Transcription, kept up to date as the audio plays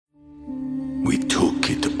We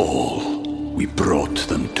took it all. We brought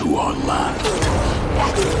them to our land.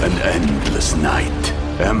 An endless night,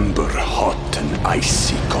 ember hot and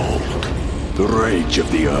icy cold. The rage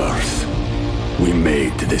of the earth. We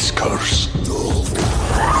made this curse.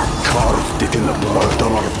 Carved it in the blood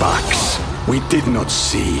on our backs. We did not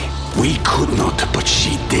see. We could not, but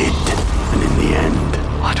she did. And in the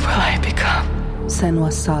end... What will I become?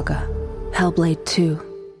 Senua's Saga. Hellblade 2.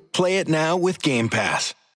 Play it now with Game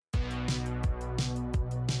Pass.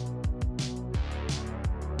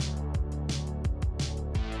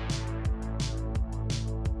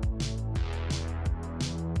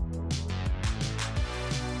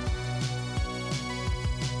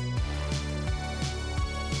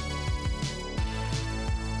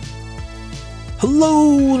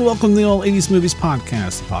 Hello and welcome to the All 80s Movies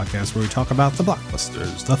Podcast, the podcast where we talk about the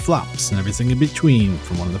blockbusters, the flops, and everything in between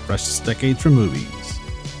from one of the freshest decades for movies,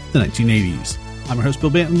 the 1980s. I'm your host Bill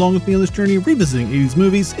Banton. Along with me on this journey of revisiting 80s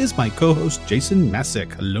movies is my co-host Jason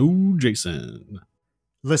Masick. Hello, Jason.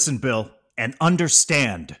 Listen, Bill, and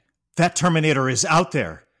understand that Terminator is out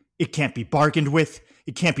there. It can't be bargained with.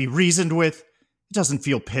 It can't be reasoned with. It doesn't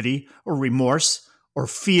feel pity or remorse or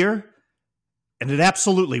fear. And it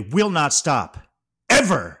absolutely will not stop.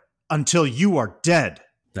 Ever until you are dead.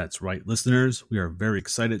 That's right, listeners. We are very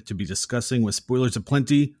excited to be discussing, with spoilers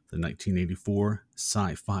aplenty, the 1984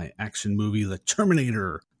 sci-fi action movie The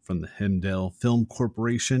Terminator from the Hemdale Film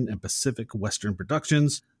Corporation and Pacific Western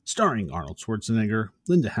Productions, starring Arnold Schwarzenegger,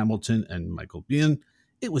 Linda Hamilton, and Michael Biehn.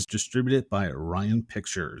 It was distributed by Orion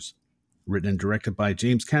Pictures. Written and directed by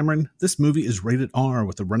James Cameron, this movie is rated R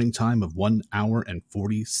with a running time of 1 hour and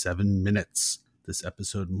 47 minutes. This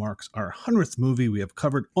episode marks our 100th movie we have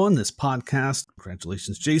covered on this podcast.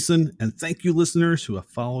 Congratulations, Jason, and thank you, listeners, who have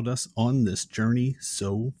followed us on this journey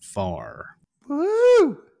so far.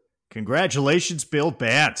 Woo! Congratulations, Bill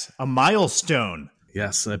Bant. A milestone.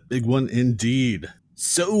 Yes, a big one indeed.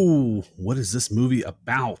 So, what is this movie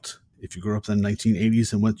about? If you grew up in the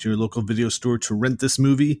 1980s and went to your local video store to rent this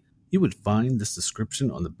movie, you would find this description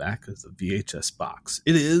on the back of the VHS box.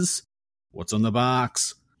 It is, what's on the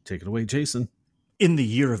box? Take it away, Jason. In the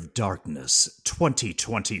year of darkness,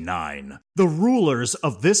 2029, the rulers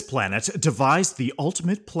of this planet devised the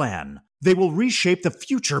ultimate plan. They will reshape the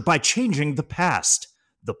future by changing the past.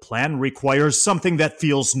 The plan requires something that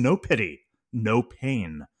feels no pity, no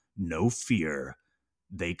pain, no fear.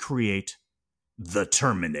 They create the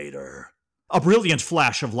Terminator. A brilliant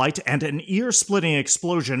flash of light and an ear-splitting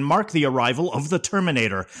explosion mark the arrival of the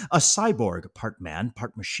Terminator, a cyborg, part man,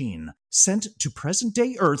 part machine, sent to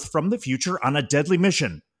present-day Earth from the future on a deadly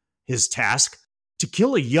mission. His task? To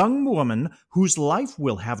kill a young woman whose life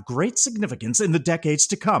will have great significance in the decades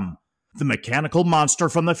to come. The mechanical monster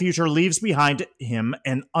from the future leaves behind him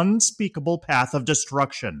an unspeakable path of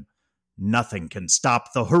destruction. Nothing can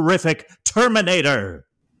stop the horrific Terminator.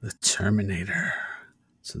 The Terminator.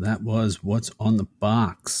 So that was what's on the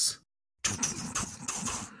box.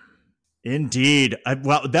 Indeed.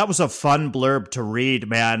 Well, that was a fun blurb to read,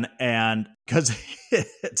 man, and because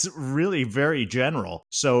it's really very general.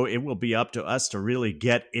 So it will be up to us to really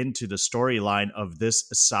get into the storyline of this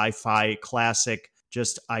sci-fi classic,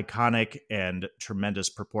 just iconic and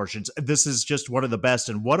tremendous proportions. This is just one of the best,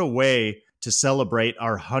 and what a way to celebrate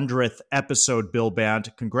our 100th episode, Bill Bant.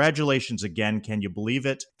 Congratulations again. Can you believe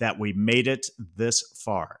it that we made it this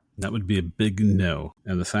far? That would be a big no.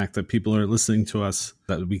 And the fact that people are listening to us,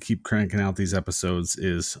 that we keep cranking out these episodes,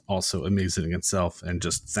 is also amazing in itself. And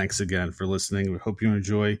just thanks again for listening. We hope you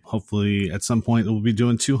enjoy. Hopefully at some point we'll be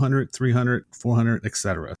doing 200, 300, 400,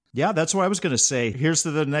 etc. Yeah, that's what I was going to say. Here's to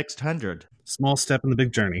the next 100. Small step in the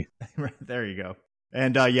big journey. There you go.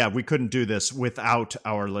 And yeah, we couldn't do this without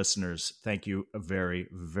our listeners. Thank you very,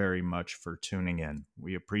 very much for tuning in.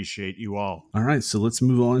 We appreciate you all. All right, so let's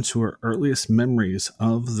move on to our earliest memories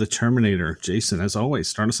of the Terminator. Jason, as always,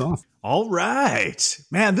 start us off. All right.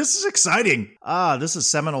 Man, this is exciting. This is a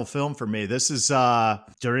seminal film for me. This is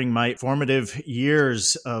during my formative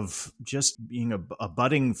years of just being a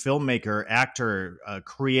budding filmmaker, actor,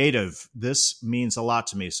 creative. This means a lot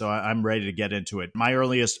to me, so I'm ready to get into it. My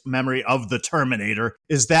earliest memory of the Terminator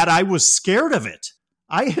is that I was scared of it.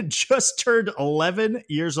 I had just turned 11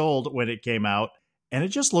 years old when it came out, and it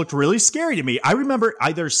just looked really scary to me. I remember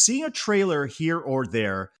either seeing a trailer here or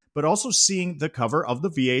there, but also seeing the cover of the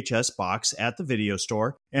VHS box at the video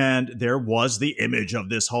store. And there was the image of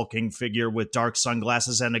this hulking figure with dark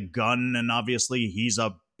sunglasses and a gun. And obviously he's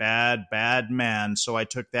a bad, bad man. So I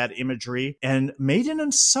took that imagery and made an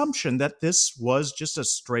assumption that this was just a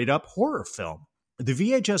straight up horror film. The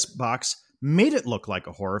VHS box made it look like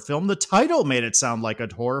a horror film. The title made it sound like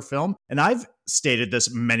a horror film. And I've stated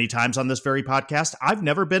this many times on this very podcast. I've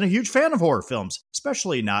never been a huge fan of horror films,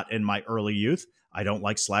 especially not in my early youth. I don't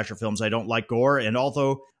like slasher films. I don't like gore. And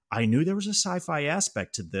although I knew there was a sci-fi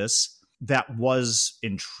aspect to this that was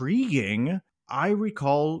intriguing, I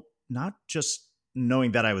recall not just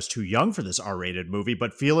knowing that I was too young for this R-rated movie,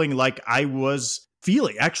 but feeling like I was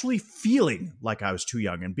feeling like I was too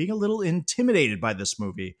young and being a little intimidated by this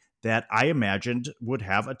movie that I imagined would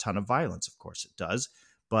have a ton of violence. Of course it does.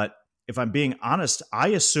 But if I'm being honest, I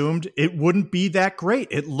assumed it wouldn't be that great.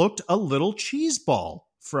 It looked a little cheeseball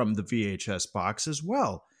from the VHS box as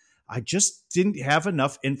well. I just didn't have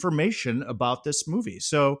enough information about this movie.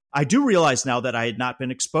 So I do realize now that I had not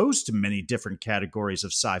been exposed to many different categories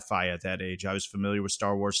of sci-fi at that age. I was familiar with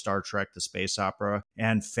Star Wars, Star Trek, the space opera,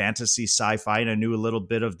 and fantasy sci-fi. And I knew a little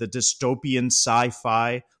bit of the dystopian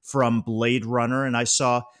sci-fi from Blade Runner. And I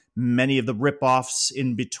saw many of the ripoffs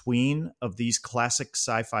in between of these classic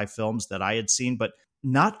sci-fi films that I had seen, but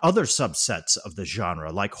not other subsets of the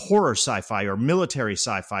genre, like horror sci-fi or military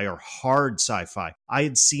sci-fi or hard sci-fi. I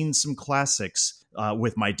had seen some classics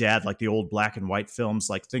with my dad, like the old black and white films,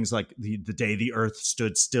 like things like the Day the Earth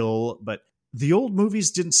Stood Still, but the old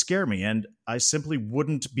movies didn't scare me, and I simply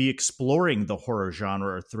wouldn't be exploring the horror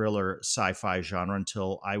genre or thriller sci-fi genre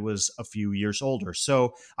until I was a few years older.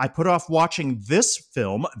 So I put off watching this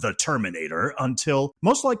film, The Terminator, until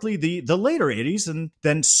most likely the later 80s, and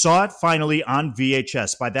then saw it finally on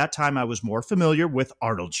VHS. By that time, I was more familiar with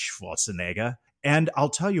Arnold Schwarzenegger. And I'll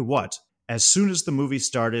tell you what, as soon as the movie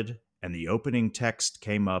started, and the opening text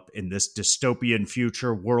came up in this dystopian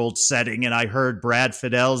future world setting, and I heard Brad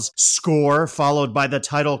Fiddel's score followed by the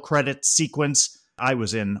title credit sequence, I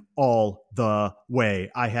was in all the way.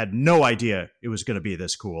 I had no idea it was going to be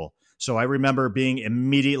this cool. So I remember being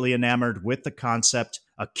immediately enamored with the concept,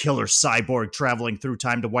 a killer cyborg traveling through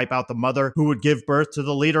time to wipe out the mother who would give birth to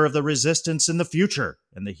the leader of the resistance in the future,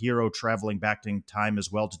 and the hero traveling back in time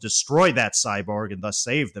as well to destroy that cyborg and thus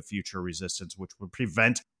save the future resistance, which would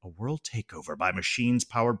prevent a world takeover by machines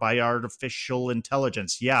powered by artificial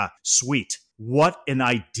intelligence. Yeah, sweet. What an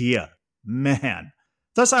idea. Man.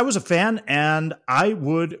 Thus, I was a fan, and I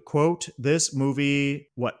would quote this movie,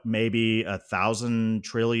 maybe 1,000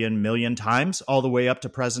 trillion million times, all the way up to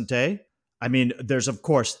present day. I mean, there's, of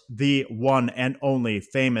course, the one and only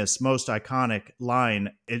famous, most iconic line.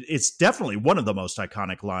 It's definitely one of the most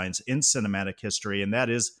iconic lines in cinematic history, and that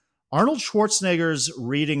is Arnold Schwarzenegger's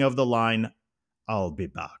reading of the line, "I'll be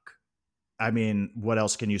back." I mean, what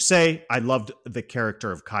else can you say? I loved the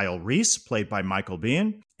character of Kyle Reese, played by Michael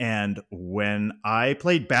Biehn. And when I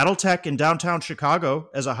played Battletech in downtown Chicago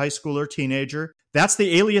as a high schooler teenager, that's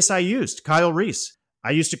the alias I used, Kyle Reese. I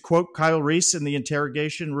used to quote Kyle Reese in the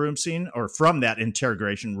interrogation room scene, or from that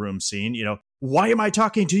interrogation room scene, "Why am I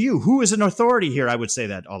talking to you? Who is an authority here?" I would say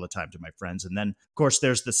that all the time to my friends. And then, of course,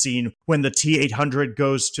 there's the scene when the T-800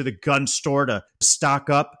 goes to the gun store to stock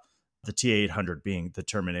up. The T-800 being the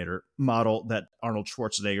Terminator model that Arnold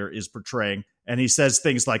Schwarzenegger is portraying. And he says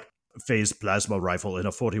things like, "Phased plasma rifle in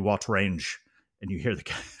a 40-watt range." And you hear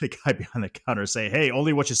the guy behind the counter say, "Hey,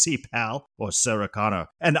 only what you see, pal," or Sarah Connor,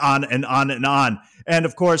 and on and on and on. And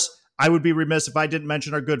of course, I would be remiss if I didn't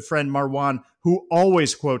mention our good friend Marwan, who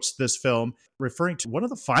always quotes this film, referring to one of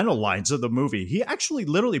the final lines of the movie. He actually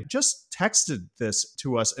literally just texted this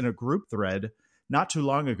to us in a group thread not too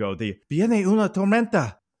long ago. The "Viene una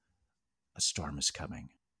tormenta." A storm is coming.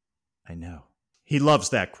 I know. He loves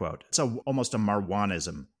that quote. It's almost a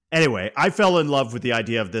Marwanism. Anyway, I fell in love with the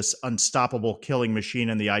idea of this unstoppable killing machine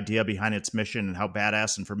and the idea behind its mission and how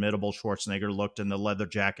badass and formidable Schwarzenegger looked in the leather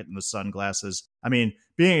jacket and the sunglasses. I mean,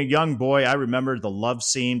 being a young boy, I remembered the love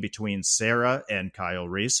scene between Sarah and Kyle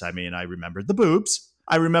Reese. I mean, I remembered the boobs.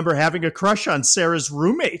 I remember having a crush on Sarah's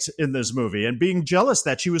roommate in this movie and being jealous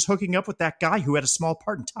that she was hooking up with that guy who had a small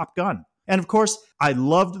part in Top Gun. And of course, I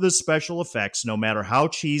loved the special effects, no matter how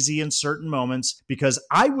cheesy in certain moments, because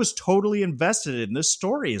I was totally invested in this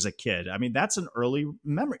story as a kid. I mean, that's an early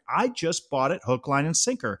memory. I just bought it hook, line, and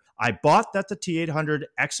sinker. I bought that the T-800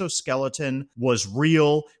 exoskeleton was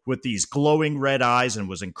real with these glowing red eyes and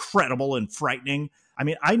was incredible and frightening. I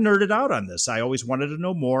mean, I nerded out on this. I always wanted to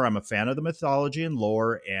know more. I'm a fan of the mythology and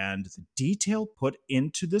lore, and the detail put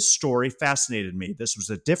into this story fascinated me. This was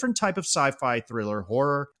a different type of sci-fi thriller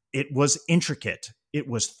horror. It was intricate. It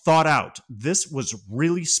was thought out. This was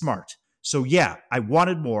really smart. So yeah, I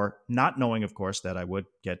wanted more, not knowing, of course, that I would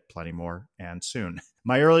get plenty more and soon.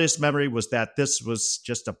 My earliest memory was that this was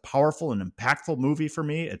just a powerful and impactful movie for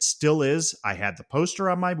me. It still is. I had the poster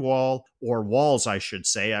on my wall, or walls, I should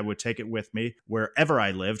say. I would take it with me wherever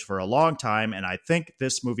I lived for a long time. And I think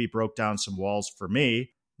this movie broke down some walls for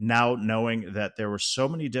me. Now knowing that there were so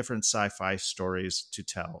many different sci-fi stories to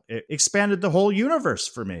tell, it expanded the whole universe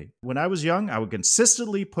for me. When I was young, I would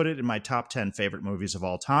consistently put it in my top 10 favorite movies of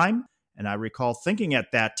all time. And I recall thinking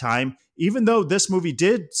at that time, even though this movie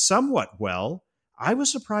did somewhat well, I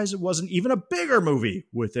was surprised it wasn't even a bigger movie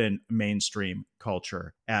within mainstream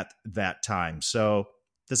culture at that time. So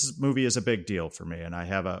movie is a big deal for me, and I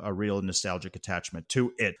have a real nostalgic attachment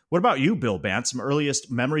to it. What about you, Bill Bant? Some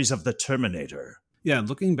earliest memories of the Terminator? Yeah,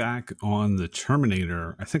 looking back on the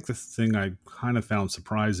Terminator, I think the thing I kind of found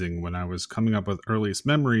surprising when I was coming up with earliest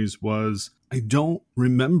memories was I don't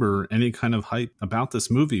remember any kind of hype about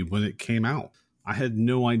this movie when it came out. I had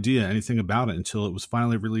no idea anything about it until it was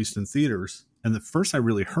finally released in theaters. And the first I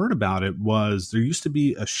really heard about it was there used to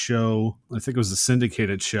be a show, I think it was a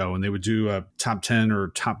syndicated show, and they would do a top 10 or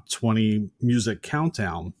top 20 music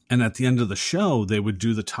countdown. And at the end of the show, they would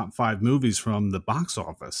do the top 5 movies from the box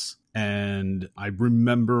office. And I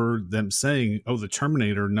remember them saying, oh, the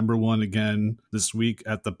Terminator, #1 again this week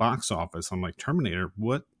at the box office. I'm like, Terminator,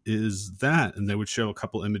 what is that? And they would show a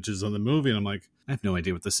couple images of the movie. And I'm like, I have no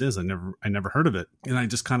idea what this is. I never heard of it. And I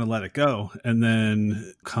just kind of let it go. And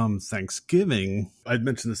then come Thanksgiving, I'd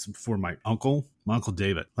mentioned this before, my uncle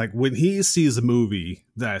David, like when he sees a movie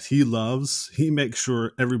that he loves, he makes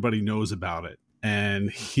sure everybody knows about it. And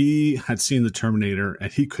he had seen the Terminator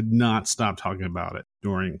and he could not stop talking about it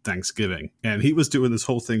during Thanksgiving. And he was doing this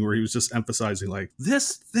whole thing where he was just emphasizing like,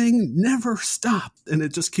 this thing never stopped. And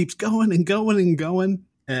it just keeps going and going and going.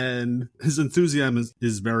 And his enthusiasm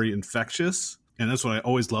is very infectious. And that's what I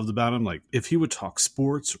always loved about him. Like if he would talk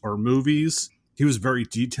sports or movies, he was very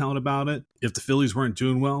detailed about it. If the Phillies weren't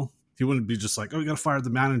doing well, he wouldn't be just like, oh, you got to fire the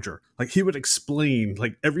manager. Like he would explain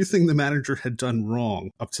like everything the manager had done wrong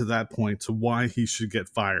up to that point to why he should get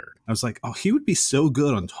fired. I was like, oh, he would be so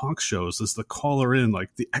good on talk shows as the caller in,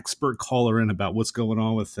 like the expert caller in about what's going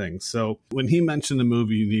on with things. So when he mentioned the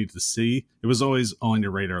movie you needed to see, it was always on your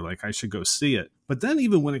radar. Like I should go see it. But then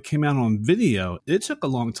even when it came out on video, it took a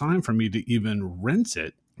long time for me to even rent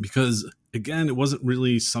it because again, it wasn't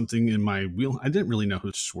really something in my wheel. I didn't really know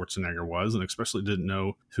who Schwarzenegger was, and especially didn't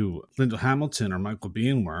know who Linda Hamilton or Michael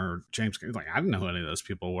Biehn were, or James. Like, I didn't know who any of those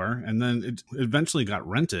people were. And then it eventually got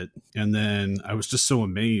rented, and then I was just so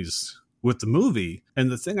amazed with the movie. And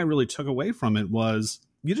the thing I really took away from it was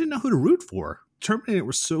you didn't know who to root for. Terminator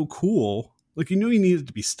was so cool. Like, you knew he needed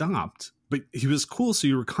to be stopped. But he was cool, so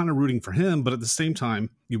you were kind of rooting for him. But at the same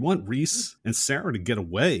time, you want Reese and Sarah to get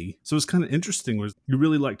away. So it was kind of interesting. Was you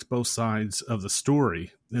really liked both sides of the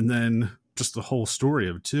story. And then just the whole story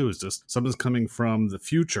of it, too, is just something's coming from the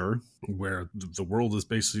future where the world is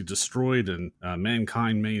basically destroyed and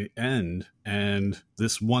mankind may end. And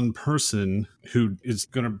this one person who is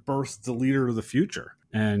going to birth the leader of the future.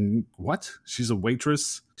 And what? She's a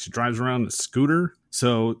waitress. She drives around a scooter.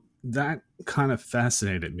 So that kind of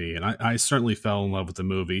fascinated me, and I certainly fell in love with the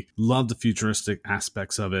movie. Loved the futuristic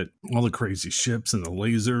aspects of it, all the crazy ships and the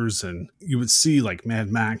lasers, and you would see like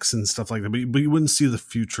Mad Max and stuff like that, but you wouldn't see the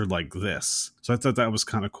future like this. So I thought that was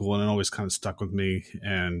kind of cool, and it always kind of stuck with me.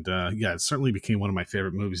 And yeah, it certainly became one of my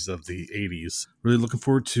favorite movies of the 80s. Really looking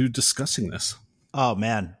forward to discussing this. Oh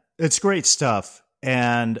man, it's great stuff.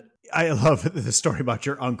 And I love the story about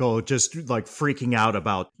your uncle just like freaking out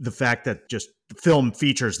about the fact that just film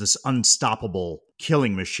features this unstoppable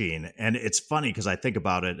killing machine. And it's funny because I think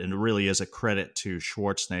about it and it really is a credit to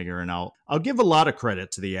Schwarzenegger. And I'll give a lot of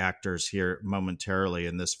credit to the actors here momentarily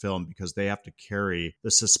in this film because they have to carry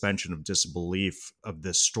the suspension of disbelief of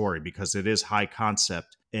this story because it is high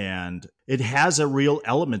concept and it has a real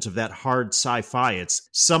element of that hard sci-fi. It's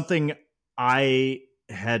something I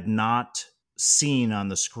had not seen on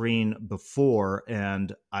the screen before,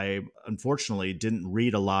 and I unfortunately didn't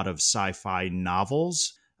read a lot of sci-fi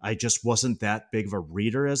novels. I just wasn't that big of a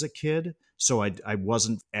reader as a kid, so I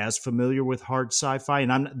wasn't as familiar with hard sci-fi.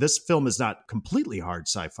 And this film is not completely hard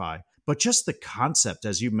sci-fi, but just the concept,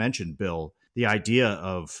 as you mentioned, Bill, the idea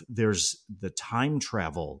of there's the time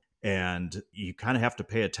travel and you kind of have to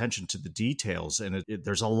pay attention to the details. And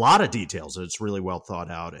there's a lot of details. It's really well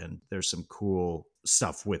thought out. And there's some cool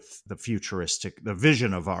stuff with the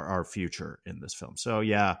vision of our future in this film. So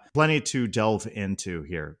yeah, plenty to delve into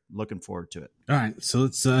here. Looking forward to it. All right, so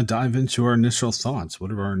let's dive into our initial thoughts.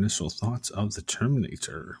 What are our initial thoughts of the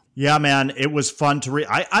Terminator? Yeah, man, it was fun to read.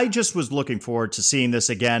 I just was looking forward to seeing this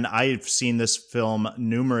again. I've seen this film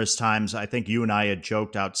numerous times. I think you and I had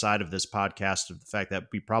joked outside of this podcast of the fact that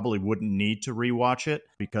we probably wouldn't need to rewatch it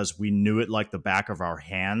because we knew it like the back of our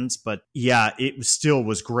hands. But yeah, it still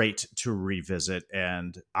was great to revisit.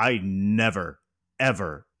 And I never,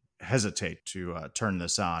 ever hesitate to turn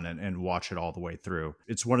this on and watch it all the way through.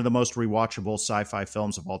 It's one of the most rewatchable sci-fi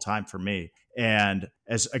films of all time for me. And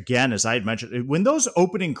as I had mentioned, when those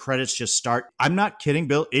opening credits just start, I'm not kidding,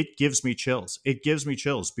 Bill, it gives me chills. It gives me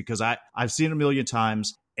chills because I've seen it a million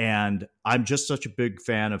times and I'm just such a big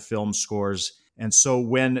fan of film scores. And so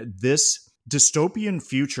when this dystopian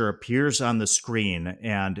future appears on the screen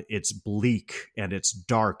and it's bleak and it's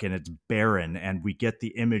dark and it's barren, and we get the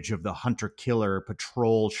image of the hunter-killer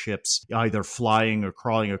patrol ships either flying or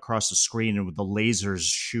crawling across the screen and with the lasers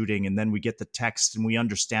shooting, and then we get the text and we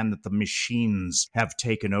understand that the machines have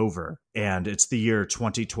taken over and it's the year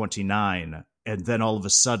 2029, and then all of a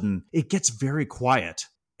sudden it gets very quiet.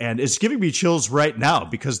 And it's giving me chills right now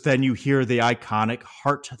because then you hear the iconic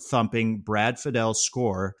heart-thumping Brad Fiedel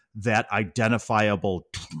score, that identifiable,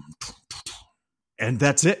 and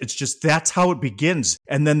that's it. It's just, that's how it begins.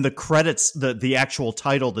 And then the credits, the actual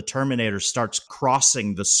title, The Terminator, starts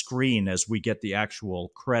crossing the screen as we get the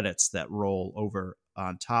actual credits that roll over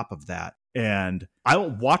on top of that. And I'll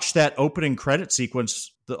watch that opening credit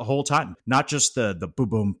sequence the whole time, not just the boom,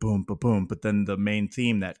 boom, boom, boom, boom, but then the main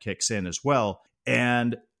theme that kicks in as well.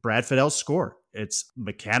 And Brad Fiedel's score, it's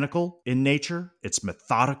mechanical in nature. It's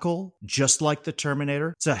methodical, just like the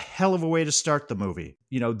Terminator. It's a hell of a way to start the movie.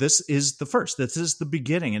 You know, this is the first. This is the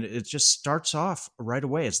beginning, and it just starts off right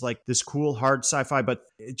away. It's like this cool, hard sci-fi, but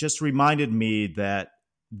it just reminded me that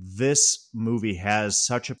this movie has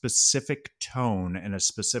such a specific tone and a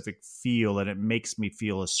specific feel, and it makes me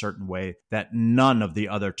feel a certain way that none of the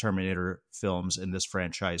other Terminator films in this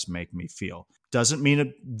franchise make me feel. Doesn't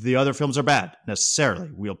mean the other films are bad necessarily.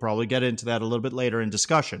 We'll probably get into that a little bit later in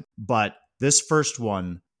discussion. But this first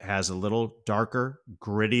one has a little darker,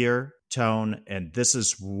 grittier tone, and this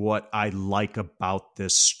is what I like about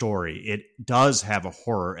this story. It does have a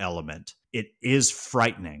horror element. It is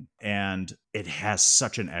frightening, and it has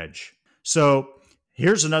such an edge. So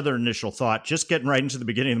here's another initial thought, just getting right into the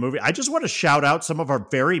beginning of the movie. I just want to shout out some of our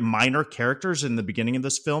very minor characters in the beginning of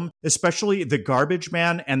this film, especially the garbage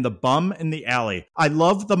man and the bum in the alley. I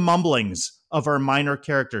love the mumblings of our minor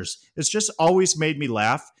characters. It's just always made me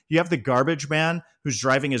laugh. You have the garbage man who's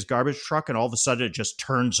driving his garbage truck, and all of a sudden it just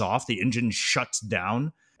turns off. The engine shuts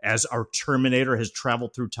down as our Terminator has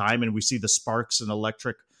traveled through time, and we see the sparks and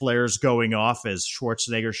electric flares going off as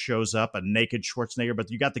Schwarzenegger shows up, a naked Schwarzenegger. But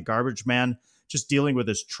you got the garbage man just dealing with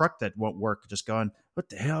his truck that won't work, just going, what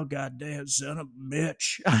the hell, goddamn son of a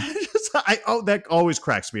bitch. That always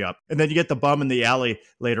cracks me up. And then you get the bum in the alley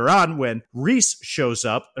later on when Reese shows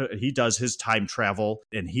up. He does his time travel,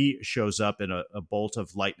 and he shows up in a bolt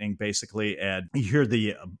of lightning, basically. And you hear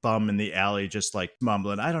the bum in the alley just like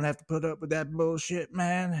mumbling, I don't have to put up with that bullshit,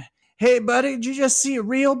 man. Hey, buddy, did you just see a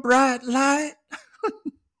real bright light?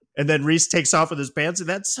 And then Reese takes off with his pants, and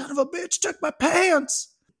that son of a bitch took my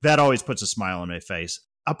pants. That always puts a smile on my face.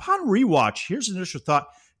 Upon rewatch, here's an initial thought.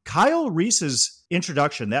 Kyle Reese's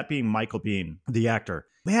introduction, that being Michael Biehn, the actor,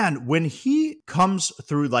 man, when he comes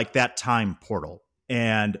through like that time portal,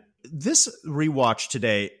 and this rewatch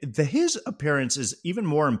today, his appearance is even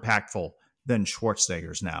more impactful than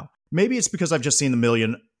Schwarzenegger's now. Maybe it's because I've just seen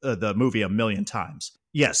the movie a million times.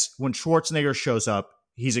 Yes, when Schwarzenegger shows up,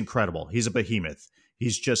 he's incredible. He's a behemoth.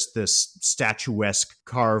 He's just this statuesque,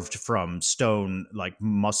 carved from stone, like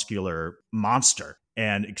muscular monster,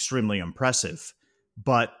 and extremely impressive.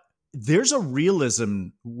 But there's a realism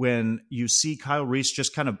when you see Kyle Reese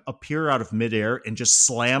just kind of appear out of midair and just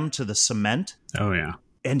slam to the cement. Oh, yeah.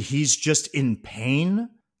 And he's just in pain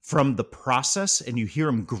from the process, and you hear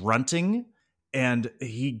him grunting, and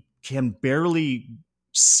he can barely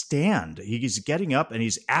stand. He's getting up and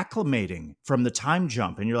he's acclimating from the time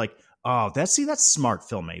jump, and you're like, oh, that's smart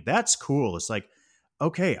filming. That's cool. It's like,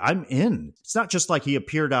 okay, I'm in. It's not just like he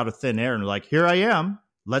appeared out of thin air and like, here I am.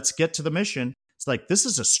 Let's get to the mission. It's like, this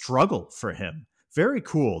is a struggle for him. Very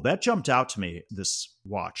cool. That jumped out to me, this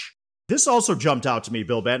watch. This also jumped out to me,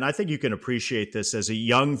 Bill Benton. I think you can appreciate this as a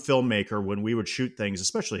young filmmaker when we would shoot things,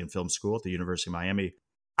 especially in film school at the University of Miami.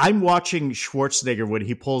 I'm watching Schwarzenegger when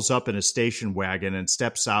he pulls up in a station wagon and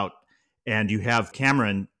steps out, and you have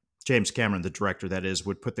Cameron, James Cameron, the director that is,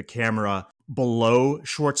 would put the camera below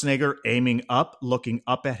Schwarzenegger, aiming up, looking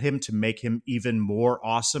up at him to make him even more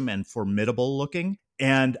awesome and formidable looking.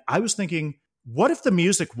 And I was thinking, what if the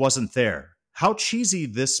music wasn't there? How cheesy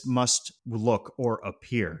this must look or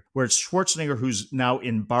appear. Where it's Schwarzenegger, who's now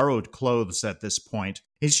in borrowed clothes at this point.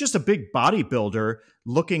 He's just a big bodybuilder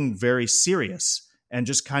looking very serious and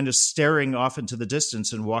just kind of staring off into the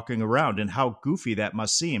distance and walking around, and how goofy that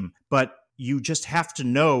must seem. But you just have to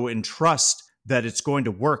know and trust that it's going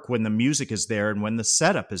to work when the music is there and when the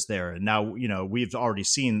setup is there. And now, we've already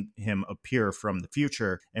seen him appear from the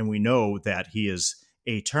future, and we know that he is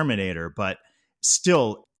a Terminator. But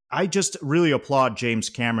still, I just really applaud James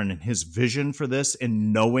Cameron and his vision for this,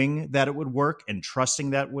 and knowing that it would work and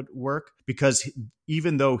trusting that would work, because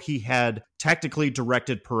even though he had technically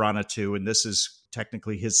directed Piranha 2, and this is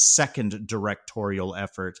technically his second directorial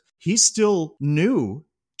effort, he's still new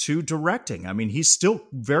to directing. I mean, he's still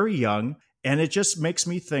very young, and it just makes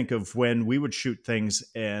me think of when we would shoot things,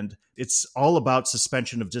 and it's all about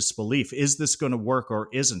suspension of disbelief. Is this going to work or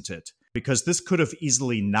isn't it? Because this could have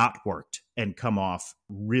easily not worked and come off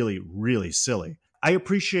really, really silly. I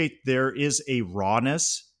appreciate there is a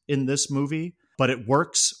rawness in this movie, but it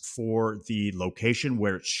works for the location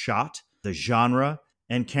where it's shot, the genre,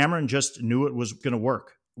 and Cameron just knew it was going to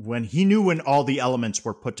work. When all the elements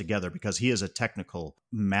were put together, because he is a technical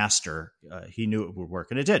master, he knew it would work,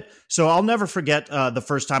 and it did. So I'll never forget the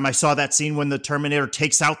first time I saw that scene when the Terminator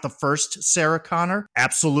takes out the first Sarah Connor.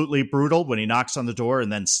 Absolutely brutal, when he knocks on the door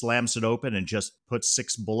and then slams it open and just puts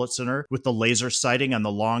 6 bullets in her with the laser sighting on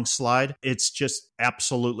the long slide. It's just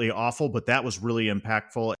absolutely awful, but that was really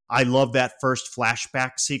impactful. I love that first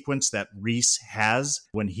flashback sequence that Reese has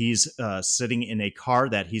when he's sitting in a car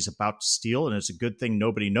that he's about to steal, and it's a good thing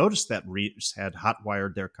nobody noticed that Reese had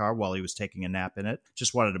hot-wired their car while he was taking a nap in it.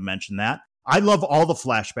 Just wanted to mention that. I love all the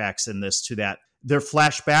flashbacks in this to that. They're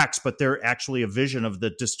flashbacks, but they're actually a vision of the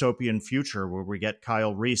dystopian future where we get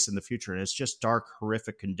Kyle Reese in the future. And it's just dark,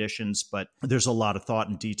 horrific conditions, but there's a lot of thought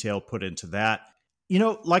and detail put into that.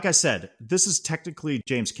 Like I said, this is technically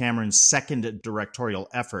James Cameron's second directorial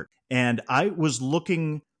effort. And I was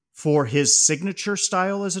looking for his signature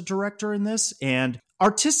style as a director in this. And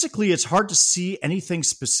artistically, it's hard to see anything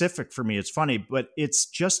specific for me. It's funny, but it's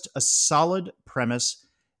just a solid premise.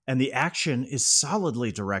 And the action is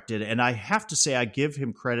solidly directed. And I have to say, I give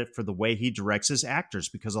him credit for the way he directs his actors,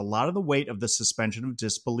 because a lot of the weight of the suspension of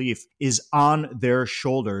disbelief is on their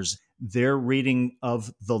shoulders. Their reading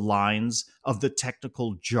of the lines, of the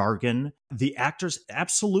technical jargon. The actors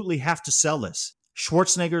absolutely have to sell this.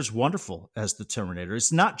 Schwarzenegger's wonderful as the Terminator.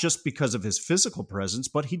 It's not just because of his physical presence,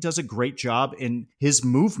 but he does a great job in his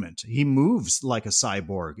movement. He moves like a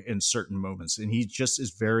cyborg in certain moments, and he just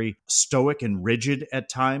is very stoic and rigid at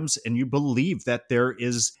times, and you believe that there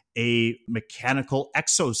is a mechanical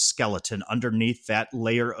exoskeleton underneath that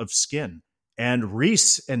layer of skin. And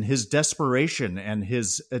Reese and his desperation and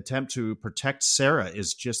his attempt to protect Sarah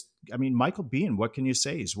is just, Michael Biehn, what can you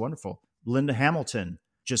say? He's wonderful. Linda Hamilton,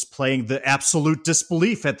 just playing the absolute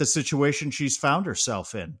disbelief at the situation she's found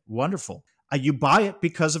herself in. Wonderful. You buy it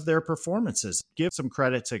because of their performances. Give some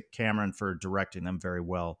credit to Cameron for directing them very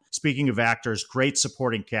well. Speaking of actors, great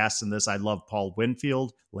supporting cast in this. I love Paul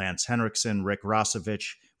Winfield, Lance Henriksen, Rick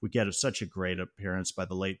Rossovich. We get such a great appearance by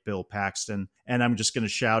the late Bill Paxton. And I'm just going to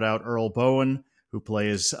shout out Earl Bowen, who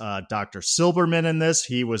plays Dr. Silberman in this.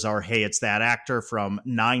 He was our Hey, It's That actor from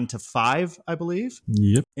 9 to 5, I believe.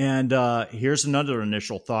 Yep. And here's another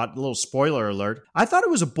initial thought, a little spoiler alert. I thought it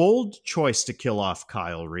was a bold choice to kill off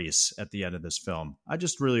Kyle Reese at the end of this film. I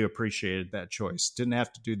just really appreciated that choice. Didn't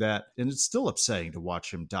have to do that. And it's still upsetting to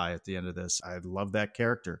watch him die at the end of this. I love that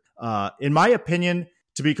character. In my opinion,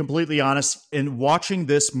 to be completely honest, in watching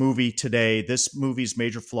this movie today, this movie's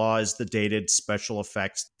major flaw is the dated special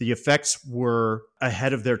effects. The effects were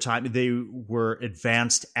ahead of their time. They were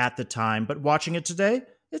advanced at the time, but watching it today,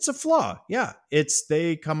 it's a flaw. Yeah,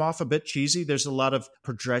 they come off a bit cheesy. There's a lot of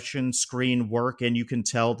projection screen work, and you can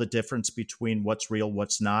tell the difference between what's real,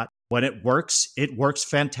 what's not. When it works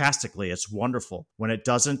fantastically. It's wonderful. When it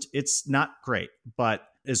doesn't, it's not great. But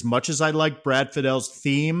as much as I like Brad Fiddel's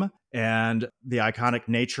theme and the iconic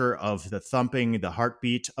nature of the thumping, the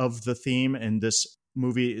heartbeat of the theme in this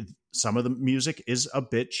movie, some of the music is a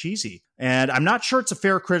bit cheesy. And I'm not sure it's a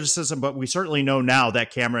fair criticism, but we certainly know now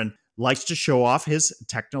that Cameron likes to show off his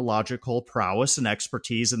technological prowess and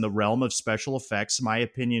expertise in the realm of special effects. My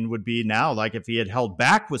opinion would be now, like if he had held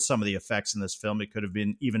back with some of the effects in this film, it could have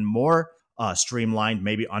been even more streamlined,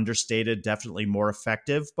 maybe understated, definitely more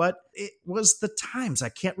effective, but it was the times. I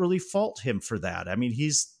can't really fault him for that. I mean,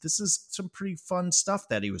 this is some pretty fun stuff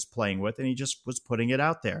that he was playing with, and he just was putting it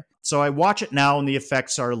out there. So I watch it now, and the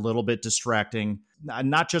effects are a little bit distracting.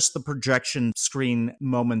 Not just the projection screen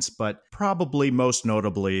moments, but probably most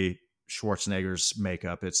notably Schwarzenegger's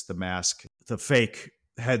makeup. It's the mask, the fake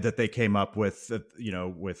head that they came up with,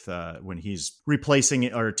 when he's replacing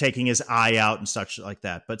it or taking his eye out and such like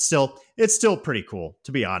that. But still, it's still pretty cool,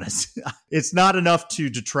 to be honest. It's not enough to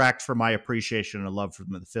detract from my appreciation and love for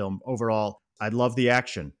the film. Overall, I love the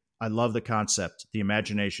action. I love the concept, the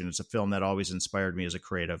imagination. It's a film that always inspired me as a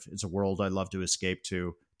creative. It's a world I love to escape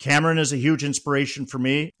to. Cameron is a huge inspiration for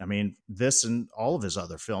me. I mean, this and all of his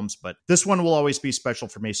other films, but this one will always be special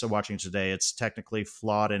for me. So watching today, it's technically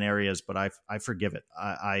flawed in areas, but I forgive it.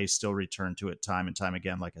 I still return to it time and time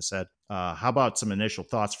again, like I said. How about some initial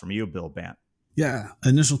thoughts from you, Bill Bant? Yeah,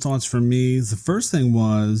 initial thoughts from me. The first thing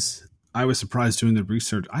was I was surprised doing the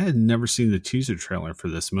research. I had never seen the teaser trailer for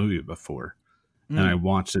this movie before. And I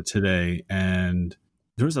watched it today, and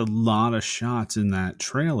there's a lot of shots in that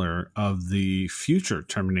trailer of the future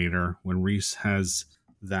Terminator when Reese has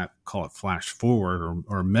that, call it flash forward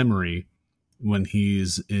or memory, when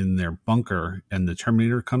he's in their bunker and the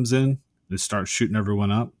Terminator comes in and starts shooting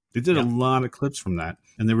everyone up. They did a lot of clips from that,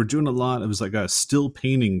 and they were doing a lot. It was like a still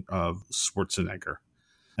painting of Schwarzenegger,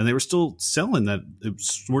 and they were still selling that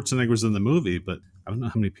Schwarzenegger was in the movie, but I don't know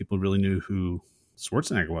how many people really knew who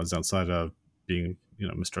Schwarzenegger was outside of being,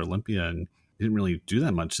 Mr. Olympia, and he didn't really do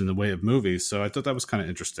that much in the way of movies. So I thought that was kind of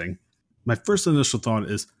interesting. My first initial thought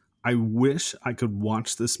is I wish I could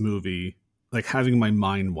watch this movie like having my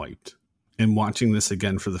mind wiped and watching this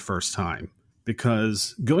again for the first time,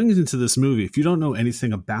 because going into this movie, if you don't know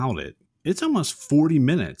anything about it, it's almost 40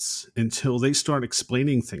 minutes until they start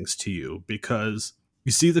explaining things to you, because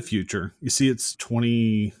you see the future, you see it's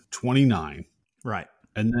 2029. Right.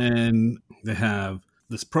 And then they have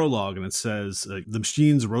this prologue, and it says the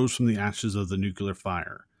machines rose from the ashes of the nuclear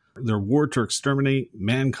fire. Their war to exterminate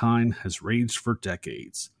mankind has raged for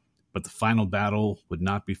decades, but the final battle would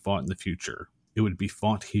not be fought in the future. It would be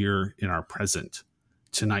fought here in our present,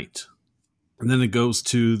 tonight. And then it goes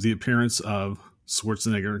to the appearance of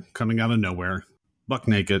Schwarzenegger coming out of nowhere, buck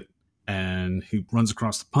naked, and he runs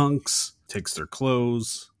across the punks, takes their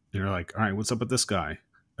clothes, and you're like, all right, what's up with this guy?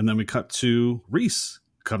 And then we cut to Reese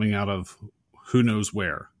coming out of who knows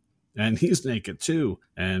where, and he's naked too.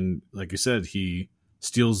 And like you said, he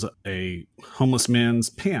steals a homeless man's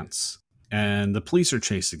pants, and the police are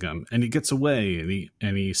chasing him, and he gets away,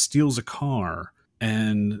 and he steals a car.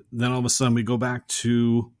 And then all of a sudden we go back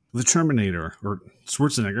to the Terminator, or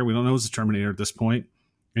Schwarzenegger. We don't know it's the Terminator at this point.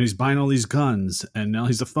 And he's buying all these guns, and now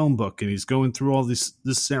he's a phone book, and he's going through all this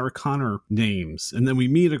Sarah Connor names. And then we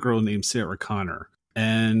meet a girl named Sarah Connor,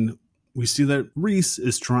 and we see that Reese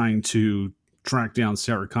is trying to track down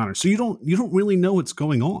Sarah Connor. So you don't really know what's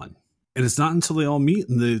going on. And it's not until they all meet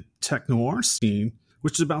in the tech noir scene,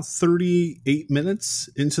 which is about 38 minutes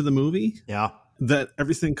into the movie, that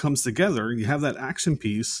everything comes together. You have that action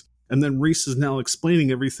piece, and then Reese is now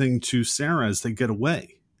explaining everything to Sarah as they get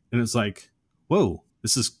away. And it's like, whoa,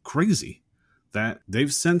 this is crazy that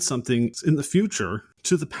they've sent something in the future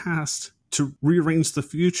to the past to rearrange the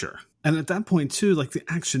future. And at that point too, like, the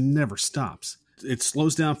action never stops. It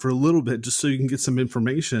slows down for a little bit just so you can get some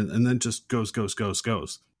information, and then just goes.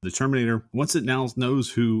 The Terminator, once it now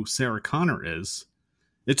knows who Sarah Connor is,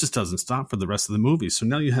 it just doesn't stop for the rest of the movie. So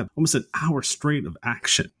now you have almost an hour straight of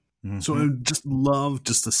action. Mm-hmm. So I would just love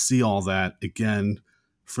just to see all that again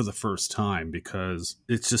for the first time, because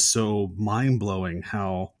it's just so mind-blowing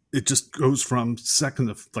how it just goes from second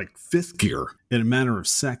to like fifth gear in a matter of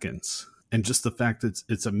seconds. And just the fact that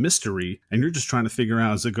it's a mystery, and you're just trying to figure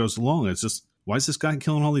out as it goes along. It's just, why is this guy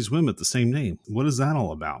killing all these women with the same name? What is that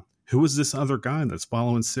all about? Who is this other guy that's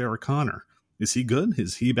following Sarah Connor? Is he good?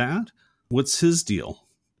 Is he bad? What's his deal?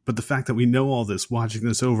 But the fact that we know all this, watching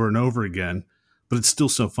this over and over again, but it's still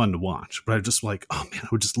so fun to watch. But I just like, oh man, I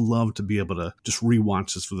would just love to be able to just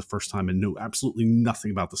rewatch this for the first time and know absolutely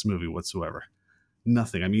nothing about this movie whatsoever.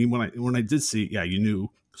 Nothing. I mean, when I did see, you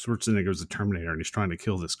knew Schwarzenegger was a Terminator and he's trying to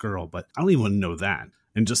kill this girl, but I don't even know that.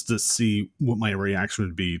 And just to see what my reaction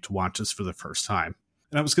would be to watch this for the first time.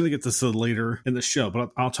 And I was going to get this later in the show,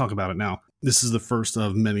 but I'll talk about it now. This is the first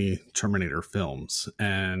of many Terminator films.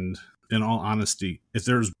 And in all honesty, if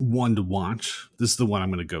there's one to watch, this is the one I'm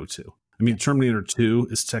going to go to. I mean, Terminator 2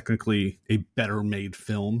 is technically a better made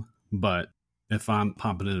film, but if I'm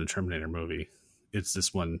popping in a Terminator movie, it's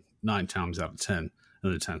this one 9 times out of 10,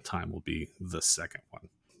 and the 10th time will be the second one.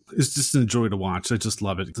 It's just a joy to watch. I just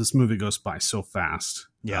love it. This movie goes by so fast,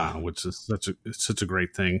 Yeah. which is such a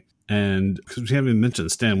great thing. And because we haven't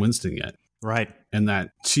mentioned Stan Winston yet. Right. And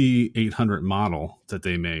that T-800 model that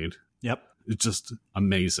they made. Yep. It's just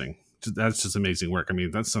amazing. That's just amazing work. I mean,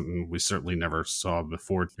 that's something we certainly never saw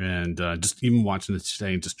before. And just even watching it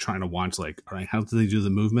today and just trying to watch, like, all right, how do they do the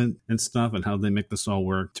movement and stuff and how do they make this all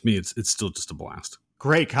work? To me, it's still just a blast.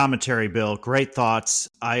 Great commentary, Bill. Great thoughts.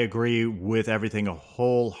 I agree with everything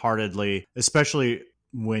wholeheartedly, especially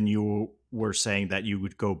when you were saying that you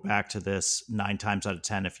would go back to this 9 times out of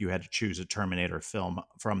 10 if you had to choose a Terminator film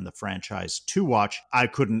from the franchise to watch. I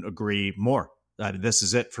couldn't agree more. This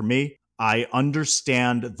is it for me. I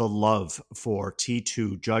understand the love for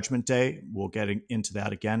T2 Judgment Day. We'll get into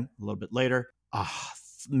that again a little bit later.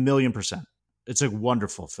 1,000,000%. It's a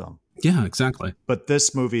wonderful film. Yeah, exactly. But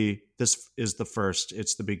this movie, this is the first.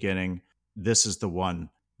 It's the beginning. This is the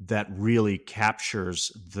one that really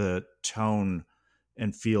captures the tone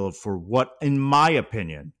and feel for what, in my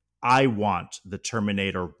opinion, I want the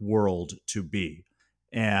Terminator world to be.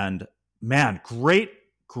 And man, great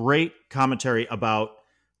commentary about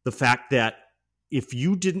the fact that if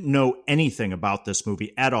you didn't know anything about this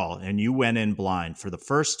movie at all and you went in blind for the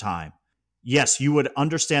first time, yes, you would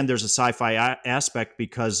understand there's a sci-fi aspect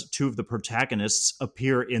because 2 of the protagonists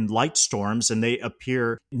appear in light storms and they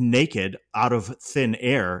appear naked out of thin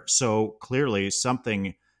air. So clearly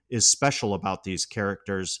something is special about these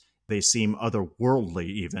characters. They seem otherworldly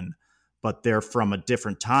even, but they're from a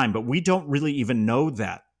different time. But we don't really even know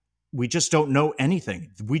that. We just don't know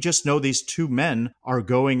anything. We just know these 2 men are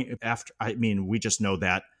going after, we just know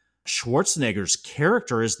that Schwarzenegger's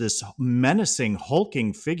character is this menacing,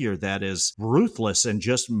 hulking figure that is ruthless and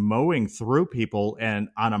just mowing through people and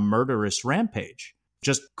on a murderous rampage.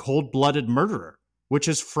 Just cold-blooded murderer, which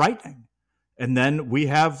is frightening. And then we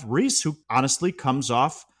have Reese, who honestly comes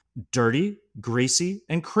off dirty, greasy,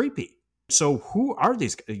 and creepy. So who are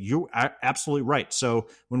these? You are absolutely right. So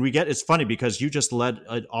when we get, it's funny because you just led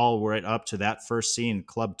it all right up to that first scene,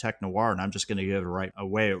 Club Tech Noir, and I'm just going to give it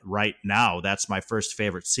away right now. That's my first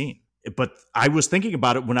favorite scene. But I was thinking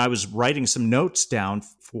about it when I was writing some notes down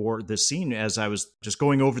for the scene as I was just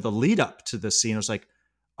going over the lead up to the scene. I was like,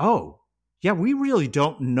 oh, yeah, we really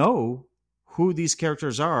don't know who these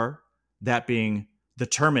characters are, that being the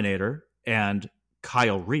Terminator and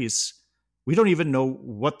Kyle Reese. We don't even know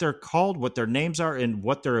what they're called, what their names are, and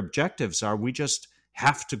what their objectives are. We just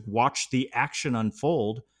have to watch the action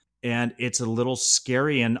unfold, and it's a little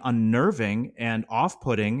scary and unnerving and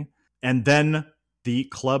off-putting. And then the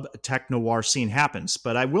Club Tech Noir scene happens.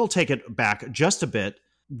 But I will take it back just a bit.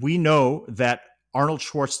 We know that Arnold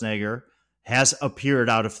Schwarzenegger has appeared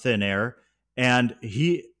out of thin air, and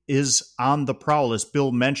he is on the prowl. As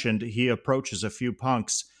Bill mentioned, he approaches a few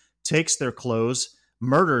punks, takes their clothes,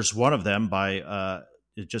 murders one of them by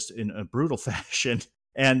just in a brutal fashion.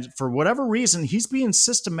 And for whatever reason, he's being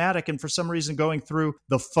systematic and for some reason going through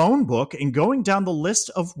the phone book and going down the list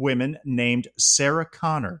of women named Sarah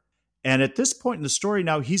Connor. And at this point in the story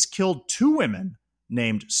now, he's killed 2 women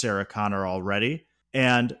named Sarah Connor already.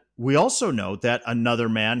 And we also know that another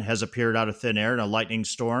man has appeared out of thin air in a lightning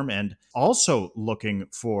storm and also looking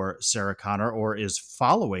for Sarah Connor or is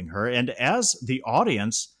following her. And as the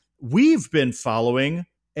audience, we've been following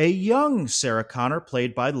a young Sarah Connor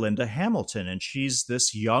played by Linda Hamilton. And she's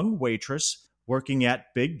this young waitress working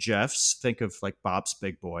at Big Jeff's. Think of like Bob's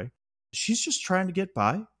Big Boy. She's just trying to get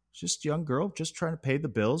by. Just a young girl, just trying to pay the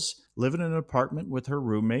bills, living in an apartment with her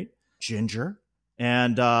roommate, Ginger.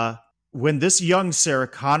 And when this young Sarah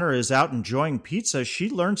Connor is out enjoying pizza, she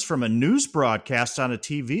learns from a news broadcast on a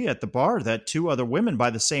TV at the bar that 2 other women by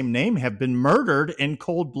the same name have been murdered in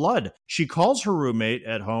cold blood. She calls her roommate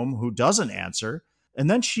at home, who doesn't answer, and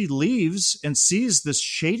then she leaves and sees this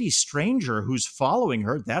shady stranger who's following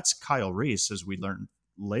her. That's Kyle Reese, as we learn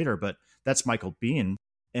later, but that's Michael Biehn.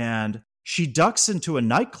 And she ducks into a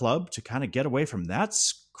nightclub to kind of get away from that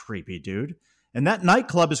creepy dude. And that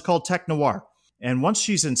nightclub is called Tech Noir. And once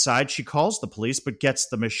she's inside, she calls the police, but gets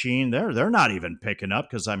the machine. They're not even picking up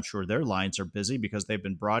because I'm sure their lines are busy because they've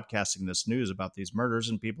been broadcasting this news about these murders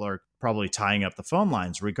and people are probably tying up the phone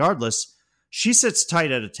lines. Regardless, she sits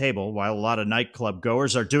tight at a table while a lot of nightclub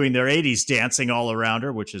goers are doing their 80s dancing all around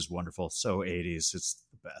her, which is wonderful. So 80s, it's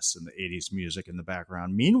the best, and the 80s music in the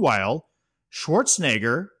background. Meanwhile,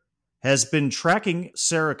 Schwarzenegger has been tracking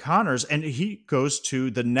Sarah Connor's, and he goes to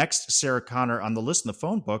the next Sarah Connor on the list in the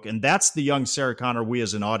phone book, and that's the young Sarah Connor we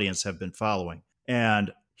as an audience have been following.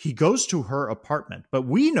 And he goes to her apartment, but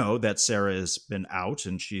we know that Sarah has been out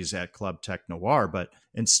and she's at Club Tech Noir, but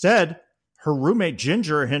instead, her roommate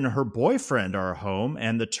Ginger and her boyfriend are home,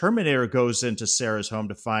 and the Terminator goes into Sarah's home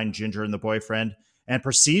to find Ginger and the boyfriend and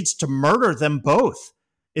proceeds to murder them both.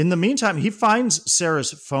 In the meantime, he finds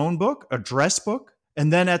Sarah's phone book, address book,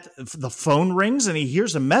 and then the phone rings and he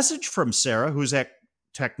hears a message from Sarah, who's at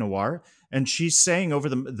Tech Noir, and she's saying over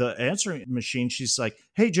the answering machine, she's like,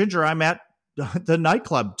 "Hey, Ginger, I'm at the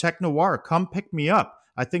nightclub, Tech Noir. Come pick me up.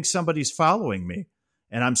 I think somebody's following me,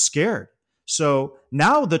 and I'm scared." So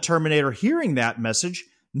now the Terminator, hearing that message,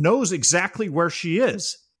 knows exactly where she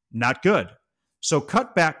is. Not good. So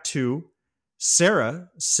cut back to Sarah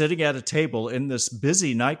sitting at a table in this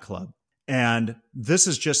busy nightclub. And this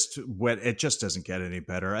is just what it just doesn't get any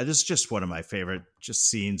better. This is just one of my favorite just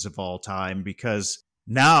scenes of all time, because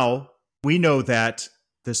now we know that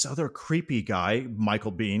this other creepy guy,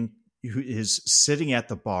 Michael Biehn, who is sitting at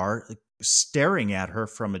the bar, staring at her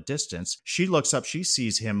from a distance. She looks up, she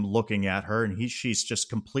sees him looking at her, and she's just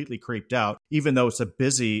completely creeped out. Even though it's a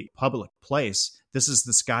busy public place, this is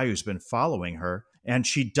this guy who's been following her. And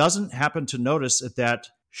she doesn't happen to notice that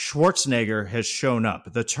Schwarzenegger has shown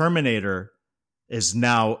up. The Terminator is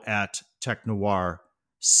now at Tech Noir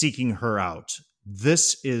seeking her out.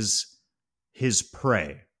 This is his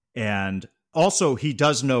prey. And also, he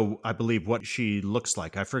does know, I believe, what she looks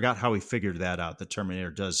like. I forgot how he figured that out. The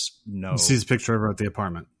Terminator does know. He sees a picture of her at the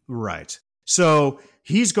apartment. Right. So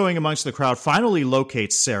he's going amongst the crowd, finally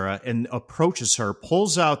locates Sarah and approaches her,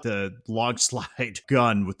 pulls out the log slide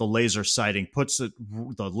gun with the laser sighting, puts the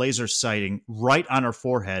laser sighting right on her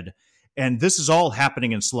forehead. And this is all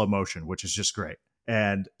happening in slow motion, which is just great.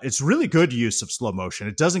 And it's really good use of slow motion.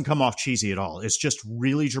 It doesn't come off cheesy at all. It's just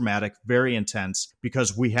really dramatic, very intense,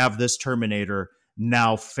 because we have this Terminator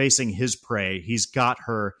now facing his prey. He's got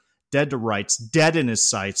her dead to rights, dead in his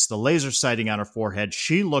sights, the laser sighting on her forehead.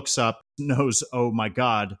 She looks up, knows, oh my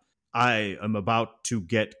God, I am about to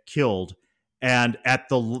get killed. And at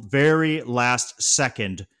the very last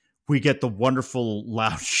second, we get the wonderful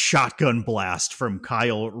loud shotgun blast from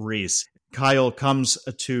Kyle Reese. Kyle comes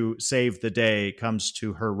to save the day, comes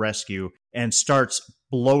to her rescue, and starts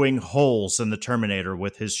blowing holes in the Terminator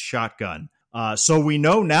with his shotgun. So we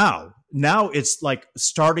know now it's like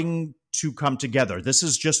starting to come together. This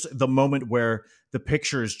is just the moment where the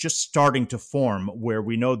picture is just starting to form, where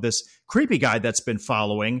we know this creepy guy that's been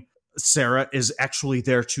following Sarah is actually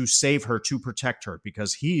there to save her, to protect her,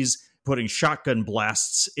 because he's putting shotgun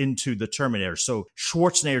blasts into the Terminator. So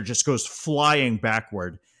Schwarzenegger just goes flying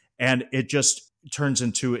backward, and it just turns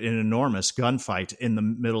into an enormous gunfight in the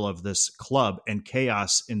middle of this club, and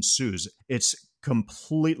chaos ensues. It's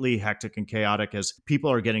completely hectic and chaotic as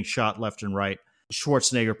people are getting shot left and right.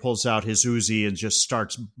 Schwarzenegger pulls out his Uzi and just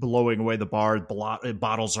starts blowing away the bar.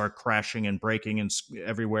 Bottles are crashing and breaking and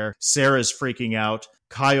everywhere. Sarah's freaking out.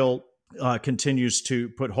 Kyle continues to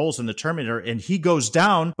put holes in the Terminator, and he goes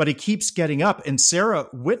down, but he keeps getting up. And Sarah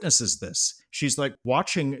witnesses this. She's like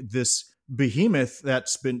watching this behemoth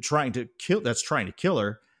that's trying to kill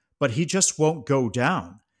her, but he just won't go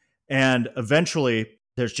down. And eventually,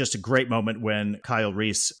 there's just a great moment when Kyle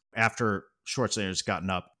Reese, after Schwarzenegger's gotten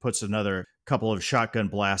up, puts another couple of shotgun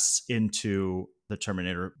blasts into the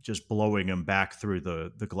Terminator, just blowing him back through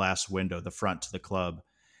the glass window, the front to the club.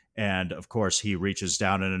 And of course, he reaches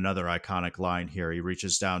down in another iconic line here. He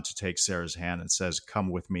reaches down to take Sarah's hand and says, "Come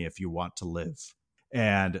with me if you want to live."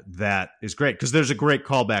 And that is great, because there's a great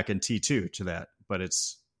callback in T2 to that, but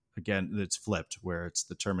it's flipped, where it's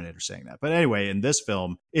the Terminator saying that. But anyway, in this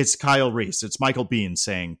film, it's Kyle Reese, it's Michael Biehn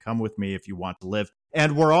saying, "Come with me if you want to live,"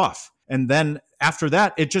 and we're off. And then after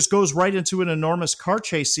that, it just goes right into an enormous car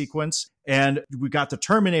chase sequence, and we got the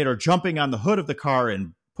Terminator jumping on the hood of the car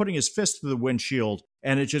and putting his fist through the windshield,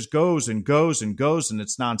 and it just goes and goes and goes, and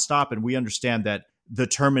it's nonstop. And we understand that the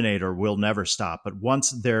Terminator will never stop. But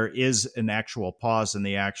once there is an actual pause in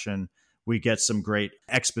the action, we get some great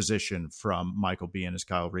exposition from Michael Biehn as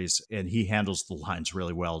Kyle Reese, and he handles the lines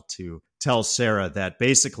really well to tell Sarah that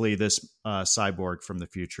basically this cyborg from the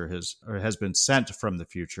future has been sent from the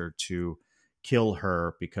future to kill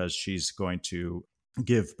her, because she's going to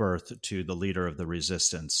give birth to the leader of the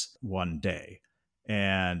resistance one day.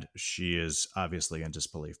 And she is obviously in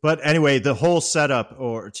disbelief. But anyway, the whole setup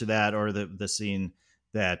the scene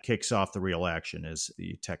that kicks off the real action is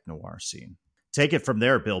the Tech Noir scene. Take it from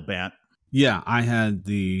there, Bill Bant. Yeah, I had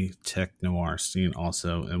the Tech Noir scene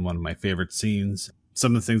also in one of my favorite scenes.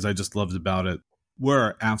 Some of the things I just loved about it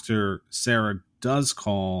were after Sarah does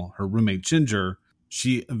call her roommate Ginger,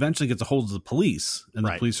 she eventually gets a hold of the police. And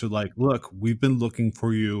the police are like, "Look, we've been looking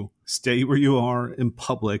for you. Stay where you are in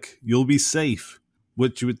public. You'll be safe."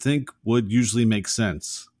 Which you would think would usually make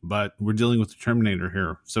sense. But we're dealing with the Terminator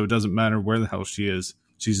here, so it doesn't matter where the hell she is.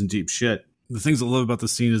 She's in deep shit. The things I love about the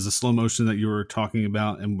scene is the slow motion that you were talking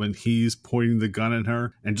about, and when he's pointing the gun at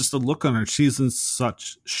her, and just the look on her, she's in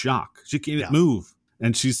such shock. She can't move.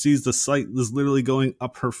 And she sees the sight is literally going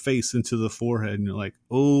up her face into the forehead, and you're like,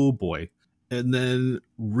 oh boy. And then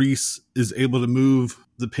Reese is able to move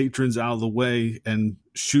the patrons out of the way and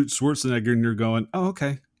shoot Schwarzenegger, and you're going, oh,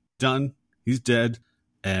 okay, done. He's dead.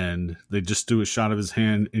 And they just do a shot of his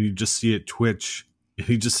hand, and you just see it twitch. And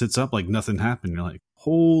he just sits up like nothing happened. You're like,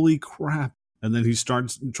 holy crap. And then he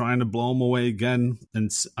starts trying to blow him away again.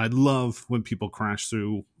 And I love when people crash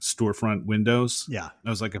through storefront windows. Yeah.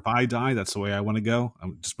 I was like, if I die, that's the way I want to go.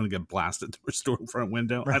 I'm just going to get blasted through a storefront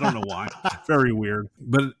window. I don't know why. Very weird.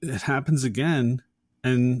 But it happens again,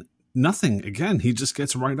 and nothing. Again, he just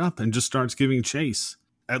gets right up and just starts giving chase.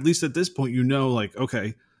 At least at this point, you know, like,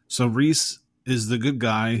 okay, so Reese is the good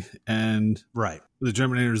guy, and the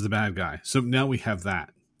Terminator is the bad guy. So now we have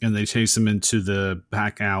that. And they chase him into the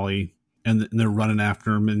back alley, and they're running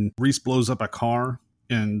after him, and Reese blows up a car,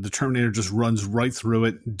 and the Terminator just runs right through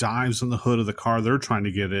it, dives on the hood of the car they're trying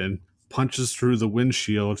to get in, punches through the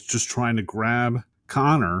windshield, just trying to grab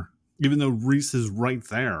Connor, even though Reese is right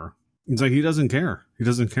there. It's like he doesn't care. He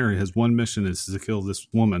doesn't care. His one mission is to kill this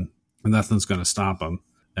woman, and nothing's going to stop him.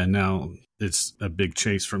 And now it's a big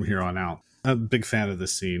chase from here on out. I'm a big fan of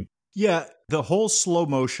this scene. Yeah, the whole slow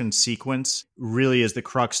motion sequence really is the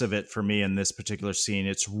crux of it for me in this particular scene.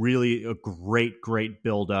 It's really a great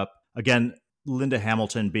build up. Again, Linda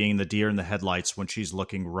Hamilton being the deer in the headlights when she's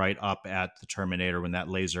looking right up at the Terminator when that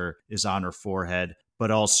laser is on her forehead. But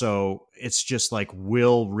also, it's just like,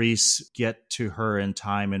 will Reese get to her in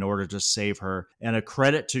time in order to save her? And a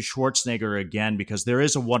credit to Schwarzenegger again, because there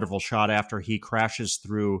is a wonderful shot after he crashes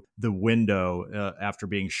through the window after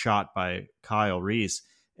being shot by Kyle Reese.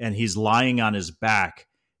 And he's lying on his back.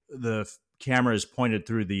 The camera is pointed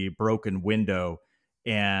through the broken window,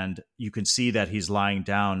 and you can see that he's lying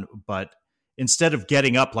down. But instead of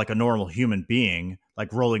getting up like a normal human being,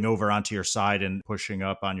 like rolling over onto your side and pushing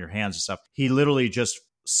up on your hands and stuff, he literally just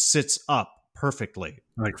sits up perfectly.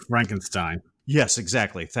 Like Frankenstein. Yes,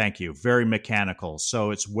 exactly. Thank you. Very mechanical. So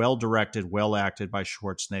it's well directed, well acted by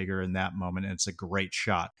Schwarzenegger in that moment. And it's a great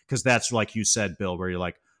shot. Because that's like you said, Bill, where you're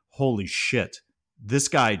like, holy shit. This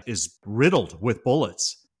guy is riddled with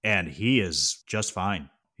bullets, and he is just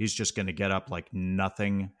fine. He's just going to get up like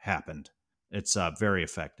nothing happened. It's very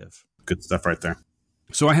effective. Good stuff right there.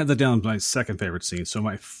 So I had that down as my second favorite scene. So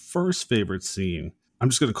my first favorite scene, I'm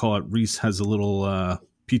just going to call it Reese has a little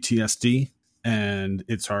PTSD, and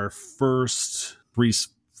it's our first Reese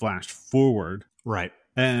flash forward. Right.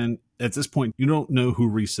 And at this point, you don't know who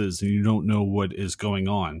Reese is, and you don't know what is going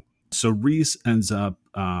on. So Reese ends up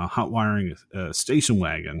hot wiring a station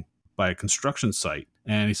wagon by a construction site,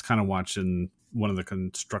 and he's kind of watching one of the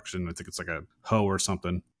construction, I think it's like a hoe or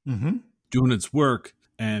something, doing its work,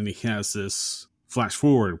 and he has this flash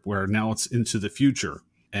forward where now it's into the future,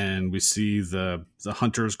 and we see the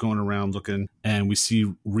hunters going around looking, and we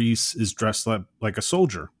see Reese is dressed like a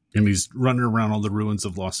soldier, and he's running around all the ruins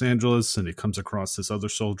of Los Angeles, and he comes across this other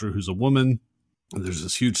soldier who's a woman. There's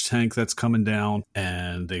this huge tank that's coming down,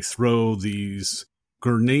 and they throw these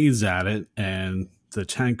grenades at it, and the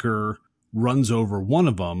tanker runs over one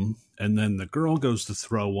of them, and then the girl goes to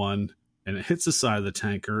throw one, and it hits the side of the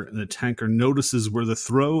tanker, and the tanker notices where the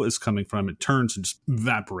throw is coming from. It turns and just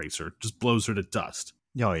evaporates her, just blows her to dust.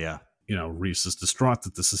 Oh, yeah. You know, Reese is distraught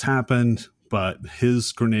that this has happened, but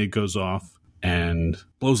his grenade goes off and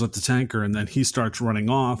blows up the tanker, and then he starts running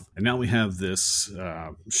off, and now we have this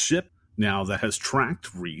ship now that has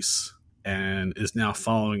tracked Reese and is now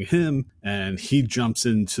following him, and he jumps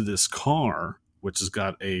into this car which has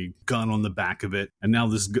got a gun on the back of it, and now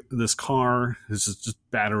this car is just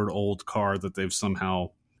battered old car that they've somehow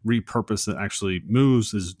repurposed that actually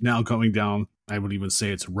moves, is now going down, I would even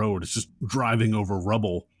say it's a road, it's just driving over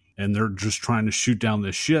rubble, and they're just trying to shoot down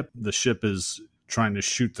the ship is trying to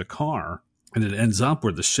shoot the car, and it ends up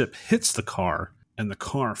where the ship hits the car and the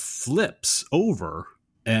car flips over.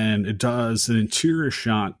 And it does an interior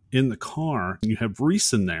shot in the car. And you have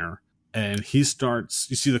Reese in there, and you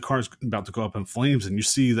see the car's about to go up in flames, and you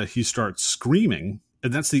see that he starts screaming.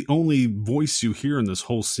 And that's the only voice you hear in this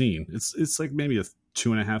whole scene. It's like maybe a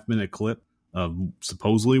 2.5 minute clip of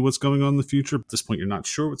supposedly what's going on in the future. At this point, you're not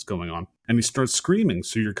sure what's going on. And he starts screaming.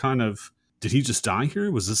 So you're kind of, did he just die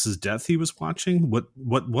here? Was this his death he was watching? What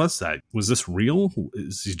was that? Was this real?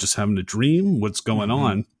 Is he just having a dream? What's going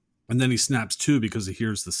on? And then he snaps to because he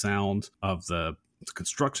hears the sound of the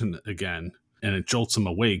construction again, and it jolts him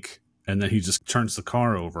awake, and then he just turns the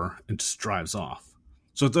car over and just drives off.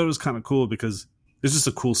 So I thought it was kind of cool because it's just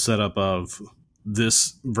a cool setup of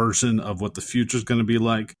this version of what the future is going to be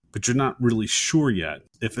like, but you're not really sure yet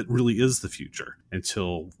if it really is the future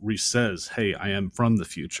until Reese says, hey, I am from the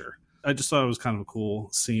future. I just thought it was kind of cool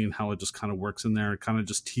seeing how it just kind of works in there. It kind of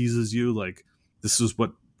just teases you like this is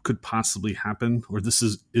what could possibly happen, or this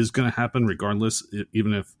is going to happen regardless,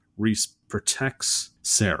 even if Reese protects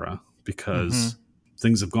Sarah, because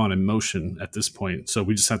things have gone in motion at this point. So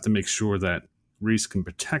we just have to make sure that Reese can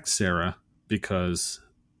protect Sarah because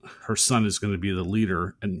her son is going to be the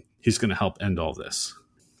leader and he's going to help end all this.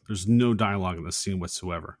 There's no dialogue in this scene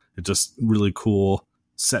whatsoever. It's just really cool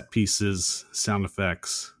set pieces, sound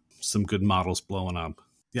effects, some good models blowing up.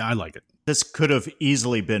 Yeah, I like it. This could have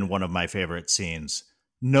easily been one of my favorite scenes.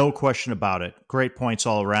 No question about it. Great points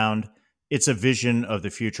all around. It's a vision of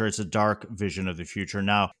the future. It's a dark vision of the future.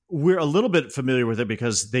 Now, we're a little bit familiar with it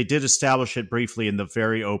because they did establish it briefly in the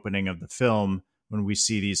very opening of the film when we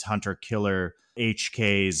see these hunter-killer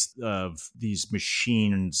HKs of these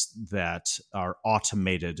machines that are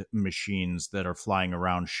automated machines that are flying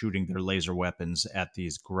around shooting their laser weapons at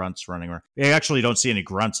these grunts running around. We actually don't see any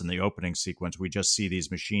grunts in the opening sequence. We just see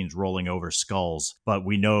these machines rolling over skulls, but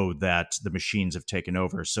we know that the machines have taken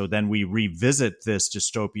over. So then we revisit this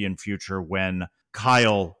dystopian future when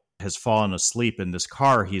Kyle has fallen asleep in this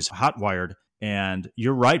car. He's hotwired. And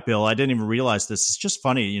you're right, Bill. I didn't even realize this. It's just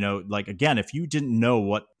funny, like, again, if you didn't know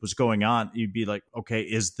what was going on, you'd be like, okay,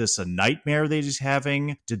 is this a nightmare that he's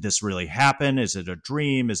having? Did this really happen? Is it a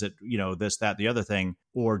dream? Is it, this, that, the other thing?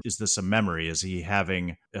 Or is this a memory? Is he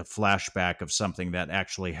having a flashback of something that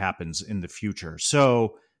actually happens in the future?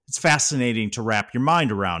 So it's fascinating to wrap your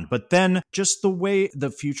mind around. But then just the way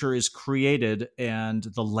the future is created and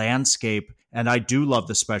the landscape, and I do love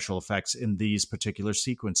the special effects in these particular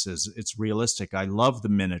sequences. It's realistic. I love the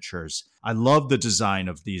miniatures. I love the design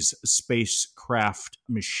of these spacecraft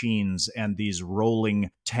machines and these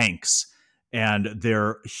rolling tanks. And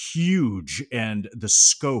they're huge, and the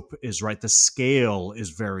scope is right. The scale is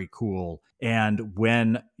very cool. And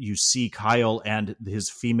when you see Kyle and his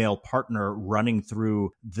female partner running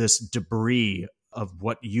through this debris of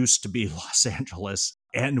what used to be Los Angeles,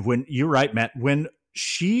 and when you're right, Matt, when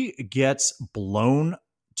she gets blown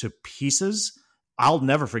to pieces, I'll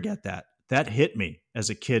never forget that. That hit me as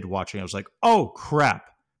a kid watching. I was like, oh, crap,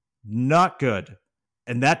 not good.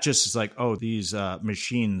 And that just is like, oh, these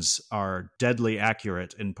machines are deadly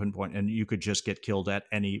accurate and pinpoint, and you could just get killed at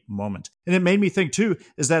any moment. And it made me think, too,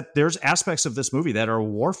 is that there's aspects of this movie that are a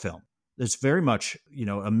war film. It's very much,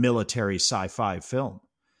 a military sci-fi film.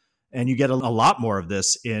 And you get a lot more of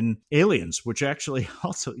this in Aliens, which actually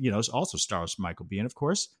also, also stars Michael Biehn, of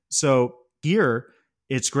course. So here,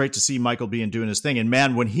 it's great to see Michael Biehn doing his thing. And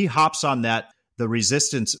man, when he hops on the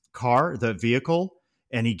Resistance car, the vehicle,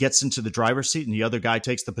 and he gets into the driver's seat and the other guy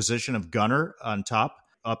takes the position of gunner on top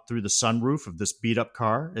up through the sunroof of this beat up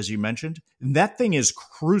car, as you mentioned. And that thing is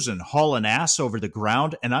cruising, hauling ass over the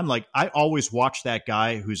ground. And I'm like, I always watch that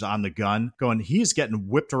guy who's on the gun going, he's getting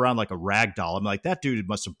whipped around like a rag doll. I'm like, that dude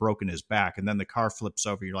must have broken his back. And then the car flips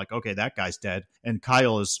over. You're like, okay, that guy's dead. And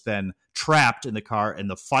Kyle is then trapped in the car and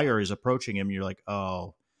the fire is approaching him. You're like,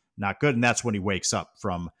 oh, not good. And that's when he wakes up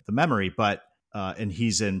from the memory. But and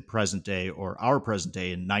he's in present day, or our present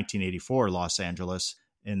day, in 1984 Los Angeles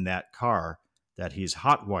in that car that he's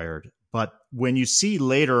hotwired. But when you see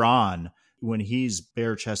later on, when he's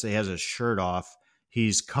bare chested, he has his shirt off,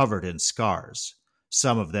 he's covered in scars.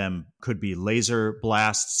 Some of them could be laser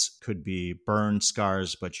blasts, could be burn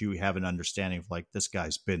scars, but you have an understanding of like, this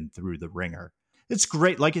guy's been through the ringer. It's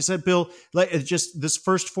great. Like you said, Bill, like it's just this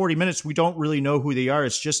first 40 minutes, we don't really know who they are.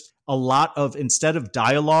 It's just a lot of, instead of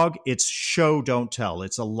dialogue, it's show, don't tell.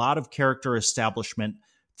 It's a lot of character establishment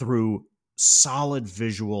through solid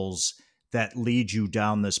visuals that lead you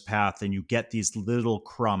down this path. And you get these little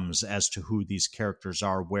crumbs as to who these characters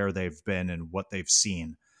are, where they've been, and what they've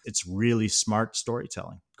seen. It's really smart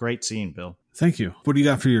storytelling. Great scene, Bill. Thank you. What do you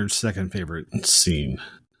got for your second favorite scene?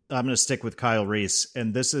 I'm going to stick with Kyle Reese.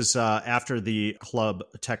 And this is after the club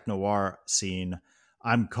tech noir scene.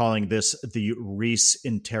 I'm calling this the Reese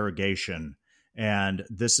interrogation. And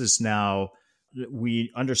this is now,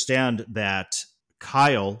 we understand that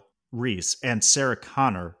Kyle Reese and Sarah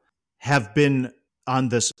Connor have been on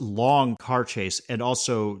this long car chase and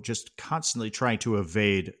also just constantly trying to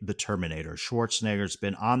evade the Terminator. Schwarzenegger's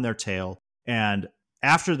been on their tail. And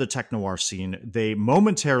after the tech noir scene, they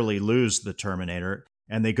momentarily lose the Terminator.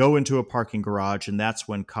 And they go into a parking garage, and that's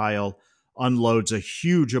when Kyle unloads a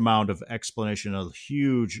huge amount of explanation, a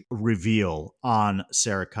huge reveal on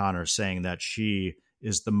Sarah Connor, saying that she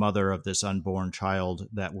is the mother of this unborn child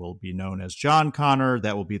that will be known as John Connor,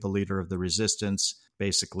 that will be the leader of the resistance.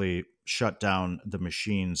 Basically, shut down the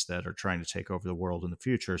machines that are trying to take over the world in the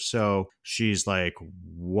future. So she's like,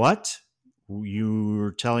 what?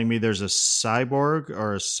 You're telling me there's a cyborg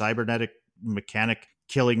or a cybernetic mechanic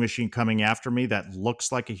killing machine coming after me that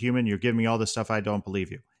looks like a human? You're giving me all this stuff. I don't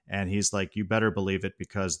believe you. And he's like, you better believe it,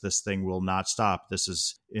 because this thing will not stop. This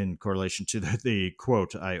is in correlation to the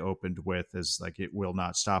quote I opened with, is like, it will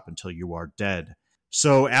not stop until you are dead.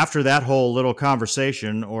 So after that whole little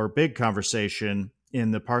conversation, or big conversation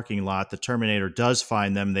in the parking lot, the Terminator does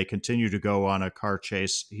find them. They continue to go on a car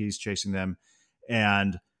chase. He's chasing them.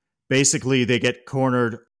 And basically they get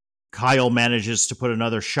cornered. Kyle manages to put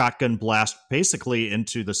another shotgun blast basically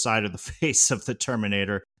into the side of the face of the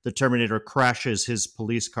Terminator. The Terminator crashes his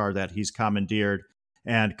police car that he's commandeered,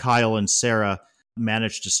 and Kyle and Sarah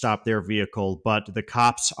manage to stop their vehicle, but the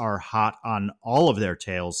cops are hot on all of their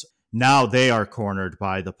tails. Now they are cornered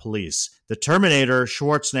by the police. The Terminator,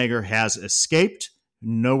 Schwarzenegger, has escaped,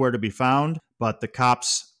 nowhere to be found, but the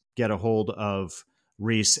cops get a hold of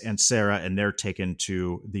Reese and Sarah, and they're taken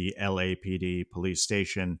to the LAPD police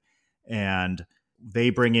station. And they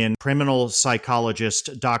bring in criminal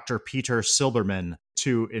psychologist Dr. Peter Silberman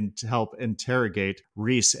to help interrogate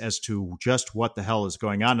Reese as to just what the hell is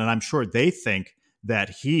going on. And I'm sure they think that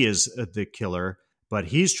he is the killer, but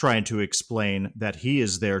he's trying to explain that he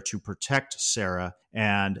is there to protect Sarah.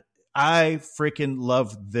 And I freaking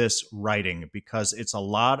love this writing, because it's a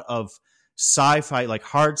lot of sci-fi, like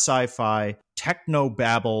hard sci-fi, techno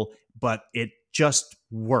babble, but it just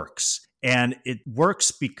works. And it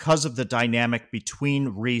works because of the dynamic between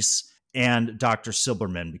Reese and Dr.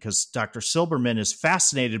 Silberman, because Dr. Silberman is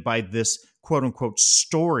fascinated by this quote unquote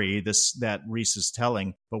story that Reese is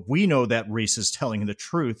telling. But we know that Reese is telling the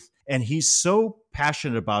truth, and he's so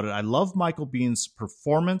passionate about it. I love Michael Biehn's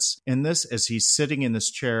performance in this, as he's sitting in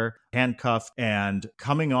this chair, handcuffed and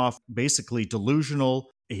coming off basically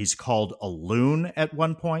delusional. He's called a loon at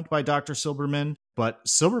one point by Dr. Silberman, but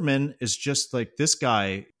Silberman is just like, this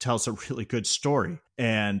guy tells a really good story.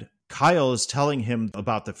 And Kyle is telling him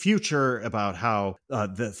about the future, about how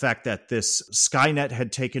the fact that this Skynet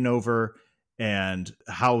had taken over, and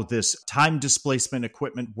how this time displacement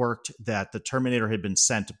equipment worked, that the Terminator had been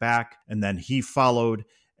sent back, and then he followed,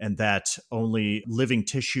 and that only living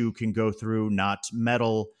tissue can go through, not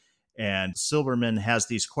metal. And Silberman has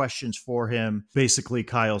these questions for him. Basically,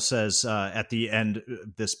 Kyle says at the end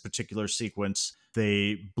of this particular sequence,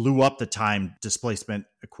 they blew up the time displacement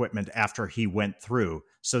equipment after he went through,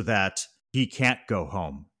 so that he can't go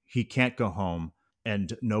home. He can't go home,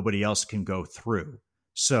 and nobody else can go through.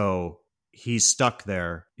 So he's stuck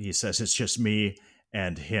there. He says, it's just me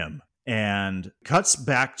and him. And cuts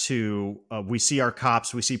back to, we see our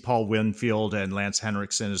cops, we see Paul Winfield and Lance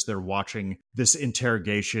Henriksen as they're watching this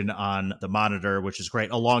interrogation on the monitor, which is great,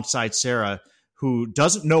 alongside Sarah, who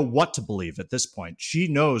doesn't know what to believe at this point. She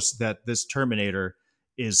knows that this Terminator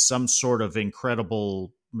is some sort of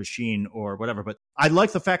incredible machine or whatever. But I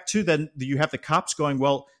like the fact, too, that you have the cops going,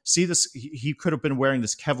 well, see this, he could have been wearing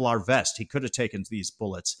this Kevlar vest. He could have taken these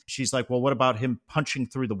bullets. She's like, well, what about him punching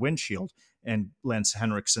through the windshield? And Lance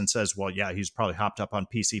Henriksen says, well, yeah, he's probably hopped up on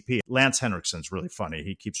PCP. Lance Henriksen's really funny.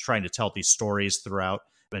 He keeps trying to tell these stories throughout,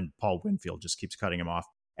 and Paul Winfield just keeps cutting him off.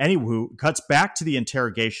 Anywho, cuts back to the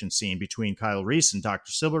interrogation scene between Kyle Reese and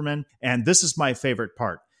Dr. Silberman. And this is my favorite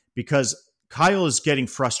part, because Kyle is getting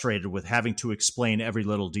frustrated with having to explain every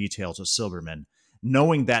little detail to Silberman,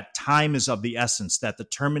 knowing that time is of the essence, that the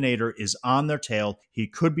Terminator is on their tail. He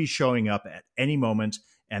could be showing up at any moment,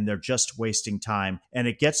 and they're just wasting time. And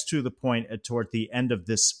it gets to the point toward the end of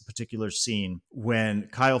this particular scene when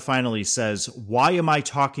Kyle finally says, why am I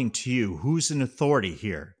talking to you? Who's in authority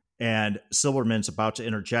here? And Silberman's about to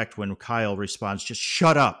interject when Kyle responds, just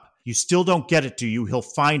shut up. You still don't get it, do you? He'll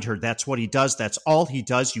find her. That's what he does. That's all he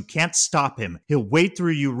does. You can't stop him. He'll wade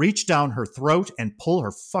through you, reach down her throat, and pull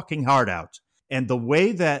her fucking heart out. And the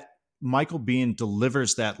way that Michael Biehn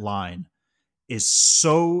delivers that line is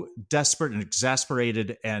so desperate and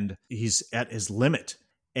exasperated, and he's at his limit.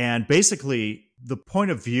 And basically, the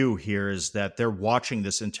point of view here is that they're watching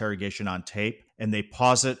this interrogation on tape, and they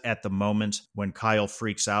pause it at the moment when Kyle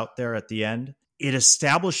freaks out there at the end. It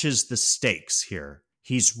establishes the stakes here.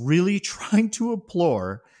 He's really trying to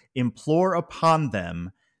implore upon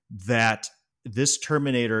them that this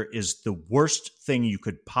Terminator is the worst thing you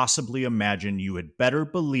could possibly imagine. You had better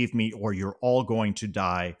believe me, or you're all going to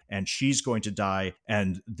die, and she's going to die,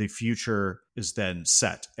 and the future is then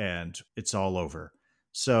set, and it's all over.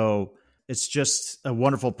 So it's just a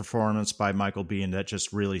wonderful performance by Michael Biehn that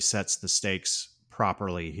just really sets the stakes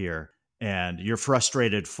properly here. And you're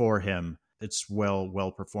frustrated for him. It's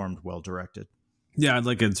well performed, well directed. Yeah,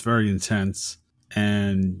 like it's very intense.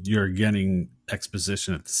 and you're getting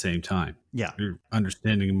exposition at the same time. Yeah. You're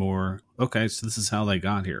understanding more, okay, so this is how they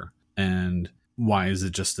got here. And why is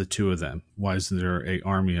it just the two of them? Why isn't there an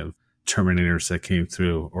army of Terminators that came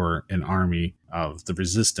through, or an army of the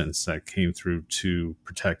Resistance that came through to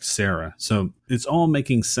protect Sarah? So it's all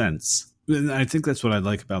making sense. And I think that's what I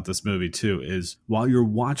like about this movie too, is while you're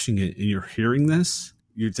watching it and you're hearing this,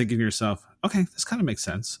 you're thinking to yourself, okay, this kind of makes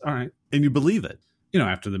sense. All right. And you believe it.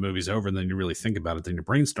 After the movie's over, and then you really think about it, then your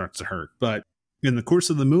brain starts to hurt. But in the course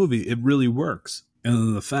of the movie, it really works.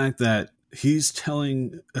 And the fact that he's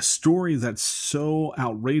telling a story that's so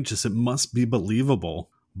outrageous, it must be believable,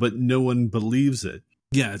 but no one believes it.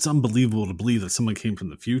 Yeah, it's unbelievable to believe that someone came from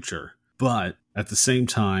the future. But at the same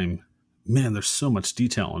time, man, there's so much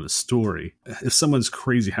detail in the story. If someone's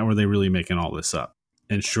crazy, how are they really making all this up?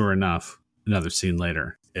 And sure enough, another scene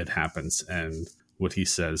later, it happens, and what he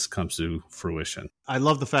says comes to fruition. I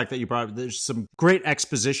love the fact that you brought up, there's some great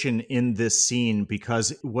exposition in this scene,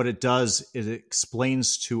 because what it does is it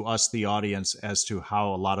explains to us, the audience, as to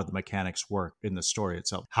how a lot of the mechanics work in the story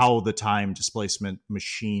itself, how the time displacement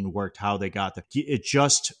machine worked, how they got there. It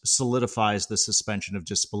just solidifies the suspension of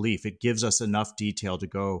disbelief. It gives us enough detail to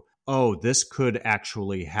go, oh, this could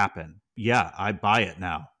actually happen. Yeah, I buy it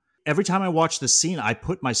now. Every time I watch this scene, I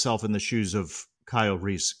put myself in the shoes of Kyle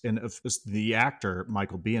Reese and of the actor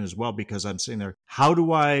Michael Biehn as well, because I'm sitting there, how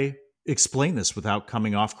do I explain this without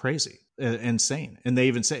coming off crazy, insane? And they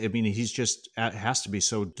even say, I mean, he's just has to be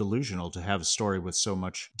so delusional to have a story with so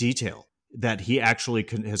much detail that he actually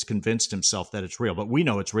has convinced himself that it's real. But we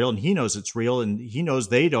know it's real, and he knows it's real, and he knows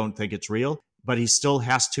they don't think it's real. But he still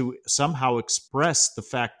has to somehow express the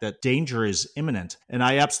fact that danger is imminent. And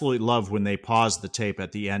I absolutely love when they pause the tape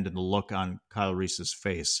at the end and the look on Kyle Reese's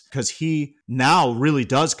face, because he now really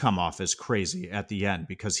does come off as crazy at the end,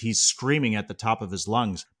 because he's screaming at the top of his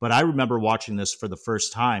lungs. But I remember watching this for the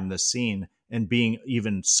first time, this scene, and being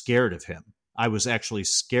even scared of him. I was actually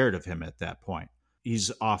scared of him at that point.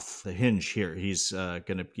 He's off the hinge here. He's about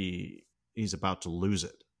to lose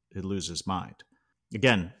it. He'll lose his mind.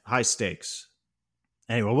 Again, high stakes.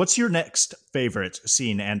 Anyway, what's your next favorite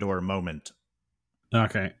scene and or moment?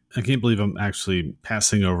 Okay. I can't believe I'm actually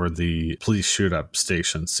passing over the police shoot up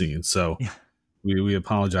station scene. So yeah. we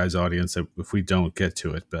apologize, audience, if we don't get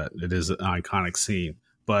to it, but it is an iconic scene.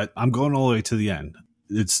 But I'm going all the way to the end.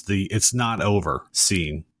 It's the "it's not over"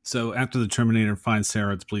 scene. So after the Terminator finds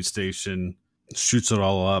Sarah at the police station, shoots it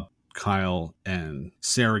all up, Kyle and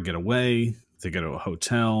Sarah get away. They go to a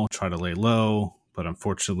hotel, try to lay low. But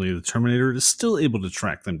unfortunately, the Terminator is still able to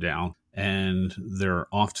track them down, and they're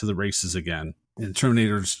off to the races again. And the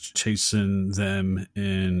Terminator's chasing them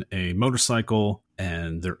in a motorcycle,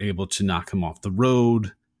 and they're able to knock him off the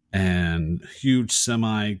road. And huge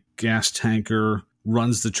semi-gas tanker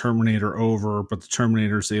runs the Terminator over, but the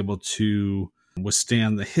Terminator is able to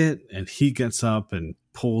withstand the hit, and he gets up and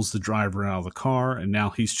pulls the driver out of the car, and now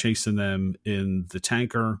he's chasing them in the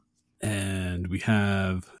tanker. And we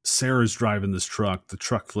have Sarah's driving this truck. The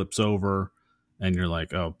truck flips over, and you're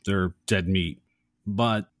like, oh, they're dead meat.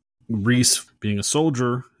 But Reese, being a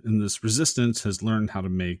soldier in this resistance, has learned how to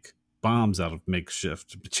make bombs out of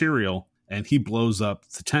makeshift material, and he blows up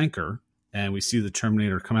the tanker. And we see the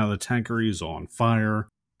Terminator come out of the tanker. He's on fire,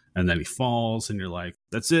 and then he falls, and you're like,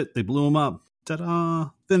 that's it. They blew him up. Ta-da!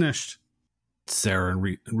 Finished. Sarah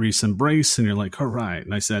and Reese embrace, and you're like, all right,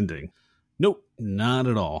 nice ending. Nope, not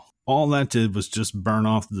at all. All that did was just burn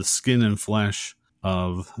off the skin and flesh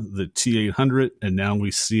of the T-800, and now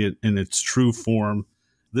we see it in its true form.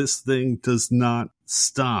 This thing does not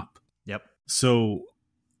stop. Yep. So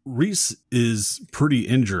Reese is pretty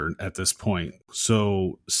injured at this point.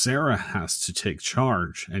 So Sarah has to take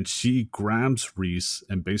charge, and she grabs Reese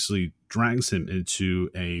and basically drags him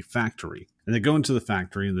into a factory. And they go into the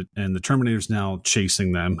factory, and the Terminator's now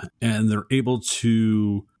chasing them, and they're able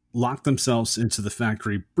to lock themselves into the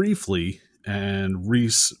factory briefly, and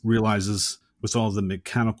Reese realizes with all the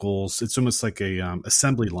mechanicals, it's almost like a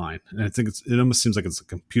assembly line. And I think it almost seems like it's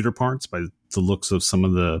computer parts by the looks of some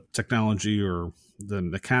of the technology or the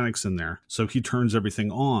mechanics in there. So he turns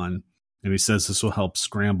everything on, and he says this will help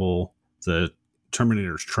scramble the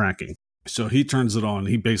Terminator's tracking. So he turns it on.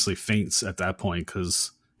 He basically faints at that point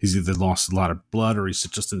because he's either lost a lot of blood or he's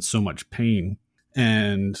just in so much pain.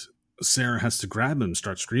 And Sarah has to grab him and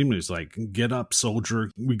start screaming. He's like, get up,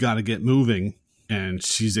 soldier. We got to get moving. And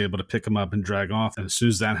she's able to pick him up and drag off. And as soon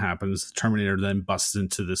as that happens, the Terminator then busts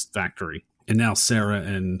into this factory. And now Sarah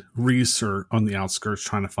and Reese are on the outskirts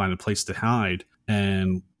trying to find a place to hide.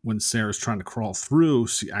 And when Sarah's trying to crawl through,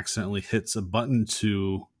 she accidentally hits a button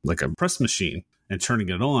to like a press machine. And turning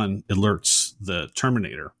it on alerts the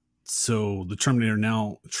Terminator. So the Terminator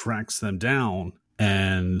now tracks them down,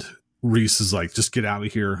 and Reese is like, just get out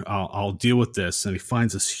of here. I'll deal with this. And he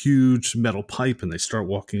finds this huge metal pipe, and they start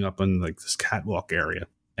walking up on like this catwalk area.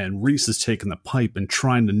 And Reese is taking the pipe and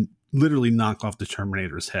trying to literally knock off the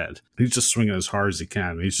Terminator's head. He's just swinging as hard as he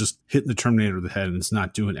can. He's just hitting the Terminator in the head, and it's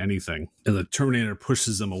not doing anything. And the Terminator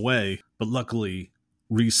pushes him away, but luckily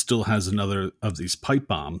Reese still has another of these pipe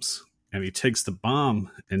bombs, and he takes the bomb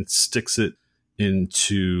and sticks it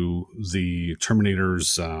into the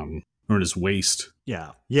Terminator's or in his waist.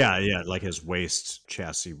 Yeah, like his waist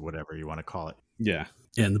chassis, whatever you want to call it. Yeah.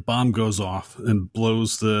 And the bomb goes off and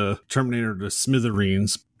blows the Terminator to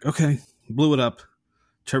smithereens. Okay, blew it up.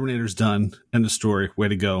 Terminator's done. End of story. Way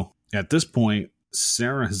to go. At this point,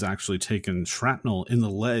 Sarah has actually taken shrapnel in the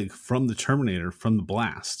leg from the Terminator from the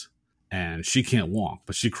blast. And she can't walk,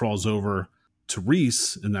 but she crawls over to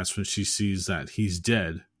Reese, and that's when she sees that he's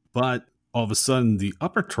dead. But all of a sudden, the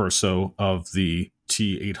upper torso of the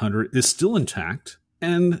T-800 is still intact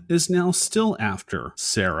and is now still after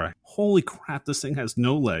Sarah. Holy crap, this thing has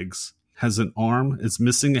no legs, has an arm, is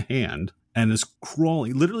missing a hand, and is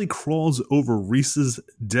crawling, literally crawls over Reese's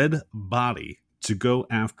dead body to go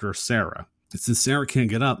after Sarah. And since Sarah can't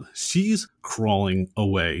get up, she's crawling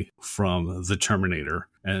away from the Terminator.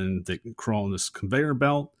 And they crawl on this conveyor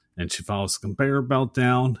belt, and she follows the conveyor belt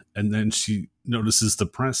down, and then she notices the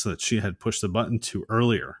press that she had pushed the button to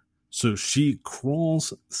earlier. So she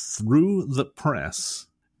crawls through the press,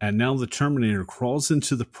 and now the Terminator crawls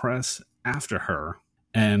into the press after her,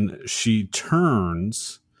 and she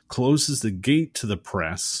turns, closes the gate to the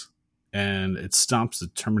press, and it stops the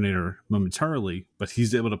Terminator momentarily, but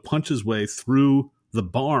he's able to punch his way through the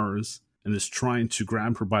bars and is trying to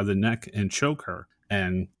grab her by the neck and choke her.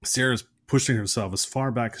 And Sarah's pushing herself as far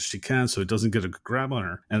back as she can so it doesn't get a grab on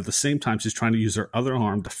her. And at the same time, she's trying to use her other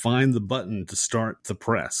arm to find the button to start the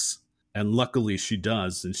press. And luckily she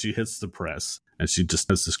does, and she hits the press. And she just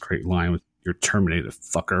has this great line with, "You're terminated,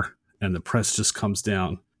 fucker." And the press just comes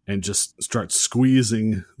down and just starts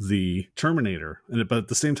squeezing the Terminator. But at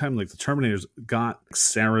the same time, like, the Terminator's got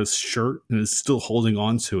Sarah's shirt and is still holding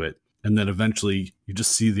on to it. And then eventually you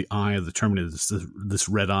just see the eye of the Terminator, this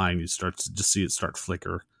red eye, and you start to just see it start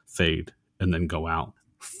flicker, fade, and then go out.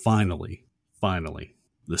 Finally,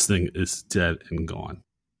 this thing is dead and gone.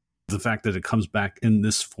 The fact that it comes back in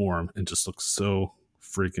this form and just looks so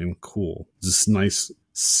freaking cool. This nice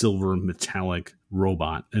silver metallic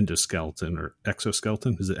robot endoskeleton or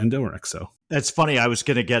exoskeleton. Is it endo or exo? That's funny. I was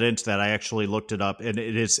going to get into that. I actually looked it up, and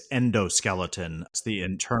it is endoskeleton. It's the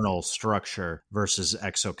internal structure versus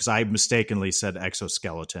exo, because I mistakenly said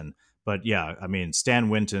exoskeleton. But yeah, I mean, Stan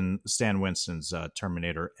Winston's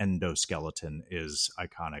Terminator endoskeleton is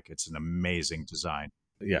iconic. It's an amazing design.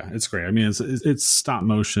 Yeah, it's great. I mean, it's stop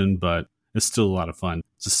motion, but it's still a lot of fun.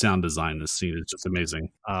 The sound design in this scene is just amazing.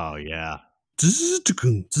 Oh, yeah. Just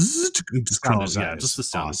Sound design yeah, just the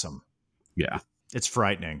sound. awesome. Yeah. It's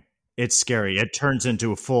frightening. It's scary. It turns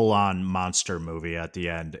into a full-on monster movie at the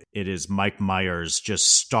end. It is Mike Myers just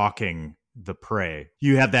stalking the prey.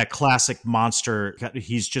 You have that classic monster.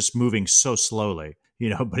 He's just moving so slowly,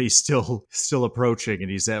 but he's still approaching,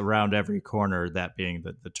 and he's around every corner, that being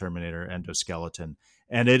the Terminator endoskeleton.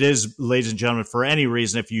 And it is, ladies and gentlemen, for any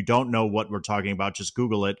reason, if you don't know what we're talking about, just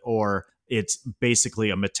Google it, or it's basically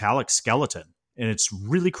a metallic skeleton. And it's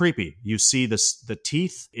really creepy. You see the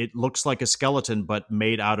teeth. It looks like a skeleton, but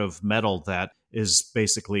made out of metal that is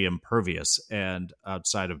basically impervious and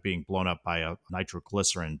outside of being blown up by a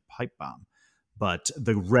nitroglycerin pipe bomb. But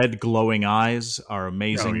the red glowing eyes are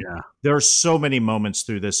amazing. Oh, yeah. There are so many moments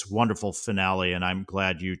through this wonderful finale, and I'm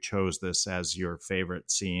glad you chose this as your favorite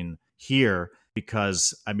scene here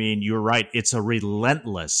because, I mean, you're right. It's a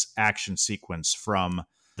relentless action sequence from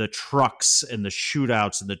the trucks and the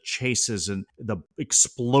shootouts and the chases, and the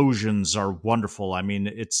explosions are wonderful. I mean,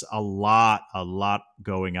 it's a lot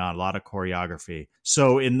going on, a lot of choreography.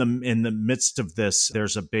 So in the midst of this,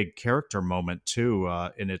 there's a big character moment too,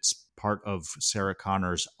 and it's part of Sarah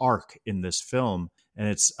Connor's arc in this film. And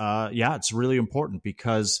it's really important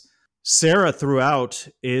because Sarah throughout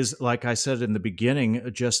is, like I said in the beginning,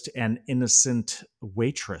 just an innocent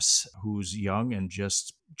waitress who's young and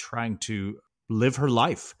just trying to live her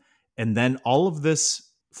life. And then all of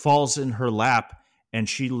this falls in her lap, and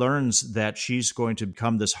she learns that she's going to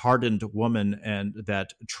become this hardened woman, and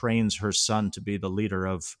that trains her son to be the leader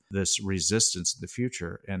of this resistance in the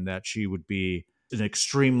future, and that she would be an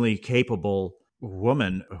extremely capable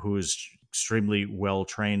woman who is extremely well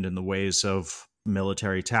trained in the ways of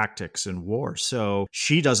military tactics and war. So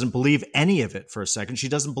she doesn't believe any of it for a second. She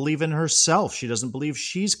doesn't believe in herself. She doesn't believe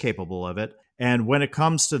she's capable of it. And when it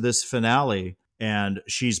comes to this finale, and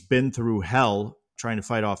she's been through hell trying to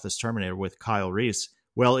fight off this Terminator with Kyle Reese.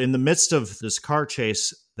 Well, in the midst of this car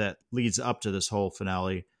chase that leads up to this whole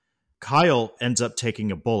finale, Kyle ends up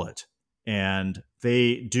taking a bullet, and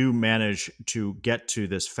they do manage to get to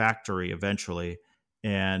this factory eventually.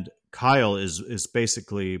 And Kyle is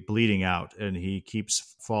basically bleeding out, and he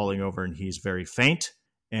keeps falling over, and he's very faint.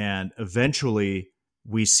 And eventually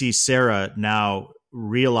we see Sarah now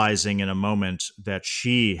realizing in a moment that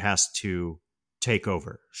she has to take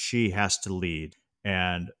over. She has to lead.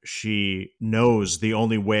 And she knows the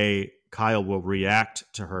only way Kyle will react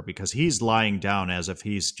to her, because he's lying down as if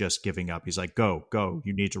he's just giving up. He's like, go,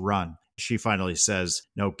 you need to run. She finally says,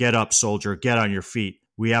 no, get up, soldier, get on your feet.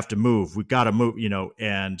 We have to move. We got to move,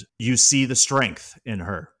 and you see the strength in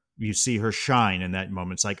her. You see her shine in that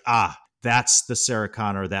moment. It's like, that's the Sarah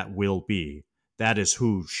Connor that will be. That is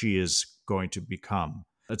who she is going to become.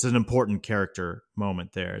 It's an important character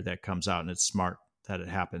moment there that comes out, and it's smart that it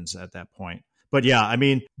happens at that point. But yeah, I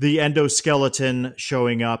mean, the endoskeleton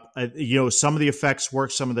showing up, some of the effects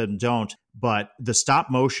work, some of them don't, but the stop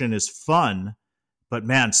motion is fun. But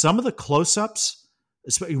man, some of the close-ups,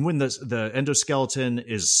 especially when the endoskeleton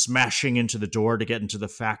is smashing into the door to get into the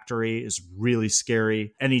factory, is really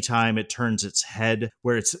scary. Anytime it turns its head,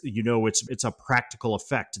 where it's a practical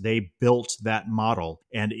effect. They built that model,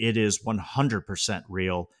 and it is 100%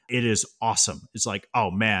 real. It is awesome. It's like, oh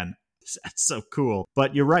man, that's so cool.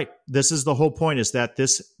 But you're right. This is the whole point, is that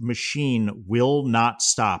this machine will not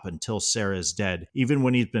stop until Sarah is dead. Even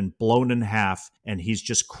when he's been blown in half and he's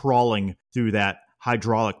just crawling through that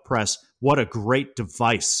hydraulic press. What a great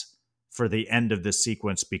device for the end of this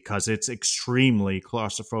sequence, because it's extremely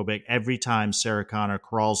claustrophobic. Every time Sarah Connor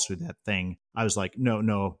crawls through that thing, I was like,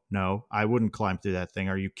 no, I wouldn't climb through that thing.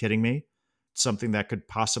 Are you kidding me? Something that could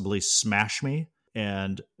possibly smash me.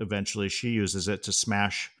 And eventually she uses it to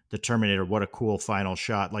smash the Terminator. What a cool final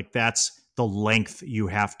shot. Like, that's the length you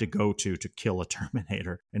have to go to kill a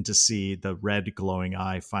Terminator, and to see the red glowing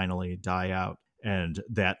eye finally die out, and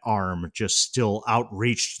that arm just still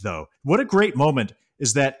outreached, though. What a great moment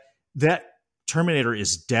is that Terminator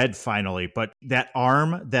is dead finally, but that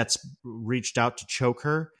arm that's reached out to choke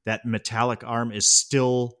her, that metallic arm, is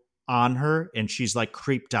still on her, and she's like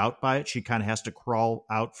creeped out by it. She kind of has to crawl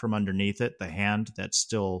out from underneath it, the hand that's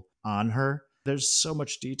still on her. There's so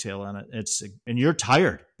much detail on it. And you're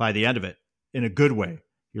tired by the end of it in a good way.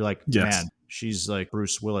 You're like, yes, man, she's like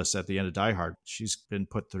Bruce Willis at the end of Die Hard. She's been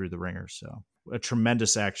put through the ringer. So a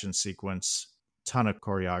tremendous action sequence, ton of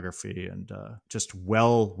choreography, and just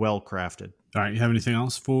well crafted. All right. You have anything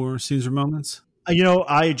else for scenes or moments?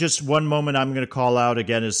 One moment I'm going to call out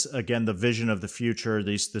again is the vision of the future,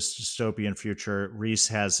 this dystopian future. Reese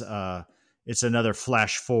has, it's another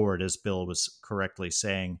flash forward, as Bill was correctly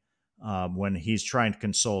saying, when he's trying to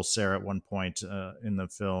console Sarah at one point in the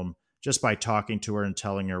film, just by talking to her and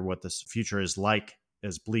telling her what this future is like,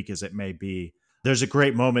 as bleak as it may be. There's a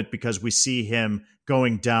great moment because we see him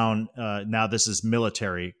going down. Now this is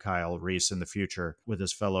military Kyle Reese in the future with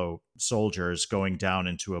his fellow soldiers going down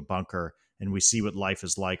into a bunker. And we see what life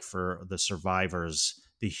is like for the survivors,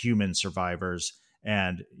 the human survivors.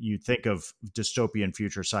 And you think of dystopian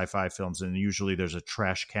future sci-fi films, and usually there's a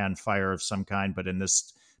trash can fire of some kind. But in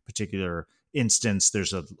this particular instance,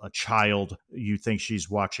 there's a child. You think she's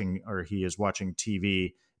watching, or he is watching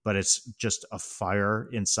TV, but it's just a fire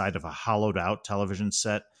inside of a hollowed out television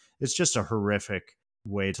set. It's just a horrific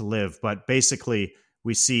way to live. But basically,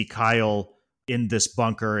 we see Kyle in this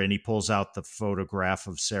bunker, and he pulls out the photograph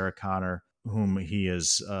of Sarah Connor, whom he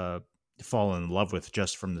has fallen in love with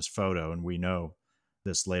just from this photo. And we know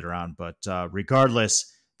this later on. But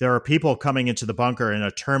regardless, there are people coming into the bunker, and a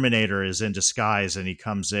Terminator is in disguise, and he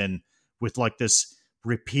comes in with like this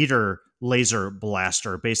repeater laser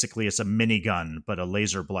blaster. Basically, it's a minigun, but a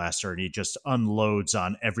laser blaster. And he just unloads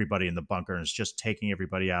on everybody in the bunker and is just taking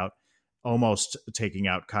everybody out, almost taking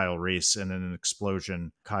out Kyle Reese. And in an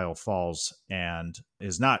explosion, Kyle falls and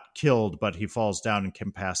is not killed, but he falls down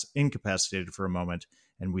and incapacitated for a moment.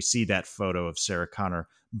 And we see that photo of Sarah Connor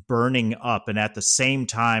burning up. And at the same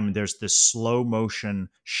time, there's this slow motion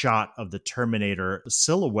shot of the Terminator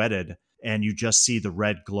silhouetted, and you just see the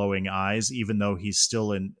red glowing eyes, even though he's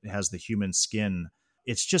still has the human skin.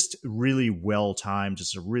 It's just really well timed.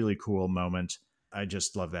 It's a really cool moment. I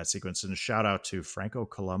just love that sequence. And a shout out to Franco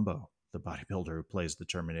Columbo, the bodybuilder who plays the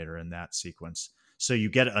Terminator in that sequence. So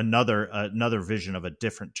you get another vision of a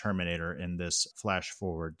different Terminator in this flash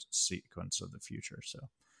forward sequence of the future. So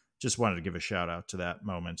just wanted to give a shout out to that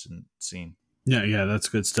moment and scene. Yeah, that's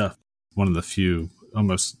good stuff. One of the few,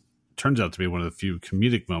 almost turns out to be one of the few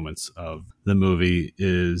comedic moments of the movie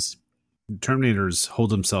is Terminator's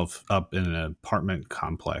holed himself up in an apartment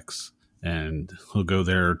complex, and he'll go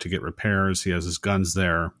there to get repairs. He has his guns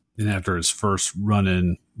there. And after his first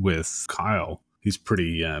run-in with Kyle, he's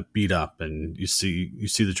pretty beat up, and you see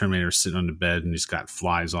the Terminator sitting on the bed, and he's got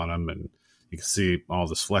flies on him, and you can see all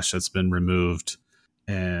this flesh that's been removed.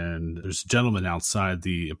 And there's a gentleman outside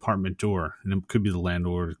the apartment door, and it could be the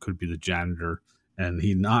landlord, it could be the janitor, and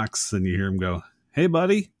he knocks, and you hear him go, "Hey,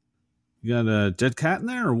 buddy, you got a dead cat in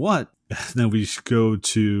there or what?" And then we go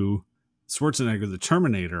to Schwarzenegger, the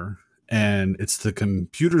Terminator, and it's the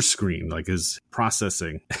computer screen, like his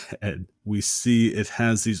processing. And we see it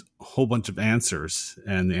has these whole bunch of answers,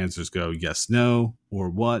 and the answers go yes, no, or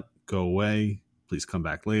what, go away, please come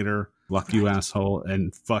back later, fuck you, asshole,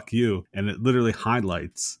 and fuck you. And it literally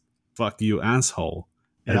highlights fuck you, asshole.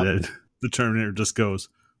 Yep. And then the Terminator just goes,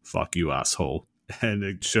 fuck you, asshole. And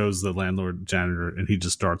it shows the landlord janitor, and he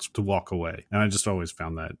just starts to walk away. And I just always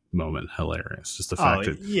found that moment hilarious. Just the fact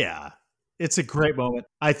that... Yeah. It's a great moment.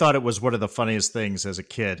 I thought it was one of the funniest things as a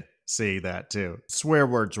kid, seeing that too. Swear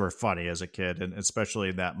words were funny as a kid, and especially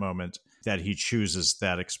in that moment that he chooses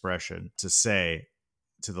that expression to say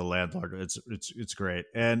to the landlord. It's great.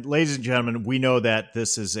 And ladies and gentlemen, we know that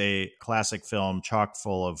this is a classic film chock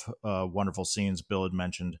full of wonderful scenes Bill had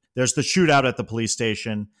mentioned. There's the shootout at the police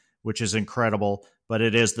station, which is incredible, but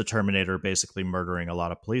it is the Terminator basically murdering a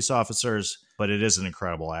lot of police officers. But it is an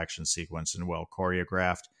incredible action sequence and well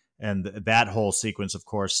choreographed. And that whole sequence, of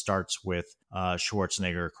course, starts with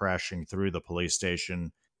Schwarzenegger crashing through the police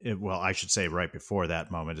station. I should say right before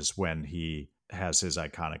that moment is when he has his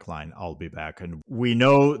iconic line, "I'll be back." And we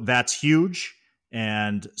know that's huge.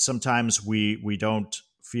 And sometimes we don't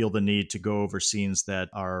feel the need to go over scenes that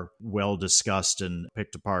are well discussed and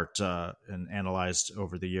picked apart and analyzed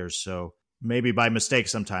over the years. So maybe by mistake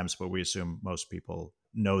sometimes, but we assume most people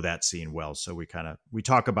know that scene well. So we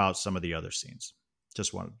talk about some of the other scenes.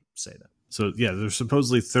 Just wanted to say that. So, yeah, there's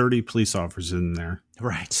supposedly 30 police officers in there.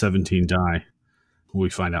 Right. 17 die. We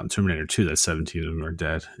find out in Terminator 2 that 17 of them are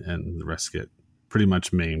dead, and the rest get pretty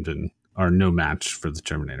much maimed and are no match for the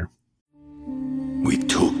Terminator. We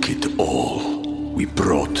took it all. We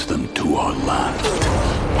brought them to our land.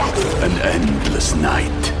 An endless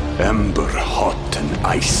night, ember hot and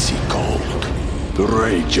icy cold. The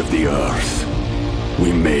rage of the earth.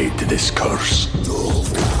 We made this curse.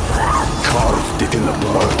 Carved it in the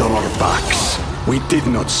blood on our backs. We did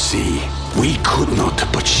not see. We could not,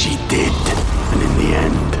 but she did. And in the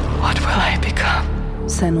end... What will I become?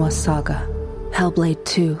 Senua's Saga. Hellblade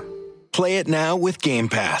 2. Play it now with Game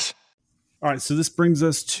Pass. All right, so this brings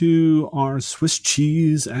us to our Swiss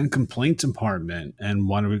cheese and complaint department. And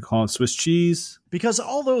why do we call it Swiss cheese? Because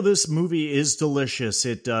although this movie is delicious,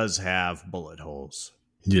 it does have bullet holes.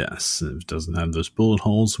 Yes, if it doesn't have those bullet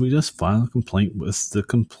holes, we just file a complaint with the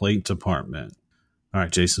complaint department. All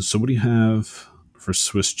right, Jason, so what do you have for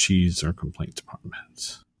Swiss cheese or complaint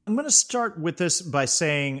department? I'm going to start with this by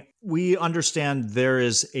saying we understand there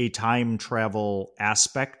is a time travel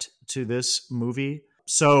aspect to this movie.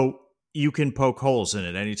 So you can poke holes in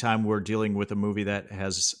it anytime we're dealing with a movie that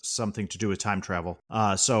has something to do with time travel.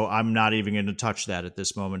 So I'm not even going to touch that at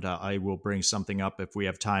this moment. I will bring something up if we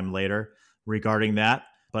have time later regarding that.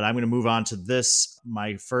 But I'm going to move on to this,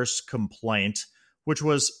 my first complaint, which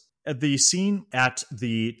was the scene at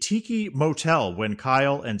the Tiki Motel when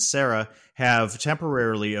Kyle and Sarah have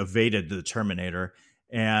temporarily evaded the Terminator.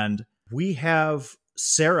 And we have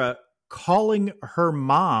Sarah calling her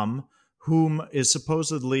mom, whom is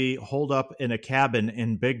supposedly holed up in a cabin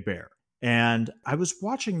in Big Bear. And I was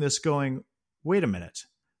watching this going, wait a minute.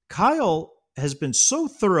 Kyle has been so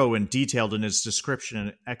thorough and detailed in his description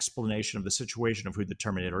and explanation of the situation of who the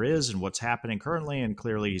Terminator is and what's happening currently, and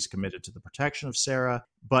clearly he's committed to the protection of Sarah,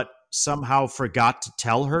 but somehow forgot to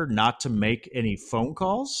tell her not to make any phone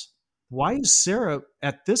calls? Why is Sarah,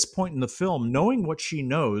 at this point in the film, knowing what she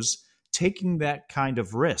knows, taking that kind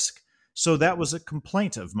of risk? So that was a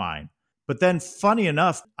complaint of mine. But then, funny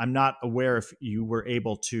enough, I'm not aware if you were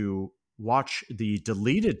able to watch the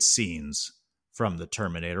deleted scenes from the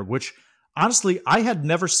Terminator, which honestly, I had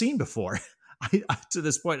never seen before to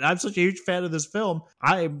this point. I'm such a huge fan of this film.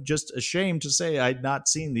 I'm just ashamed to say I'd not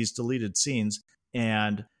seen these deleted scenes.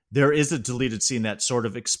 And there is a deleted scene that sort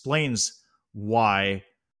of explains why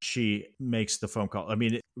she makes the phone call. I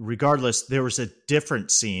mean, regardless, there was a different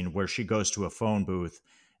scene where she goes to a phone booth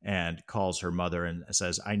and calls her mother and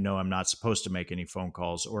says, I know I'm not supposed to make any phone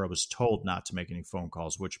calls, or I was told not to make any phone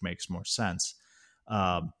calls, which makes more sense.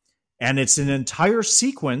 And it's an entire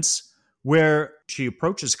sequence where she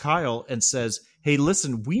approaches Kyle and says, hey,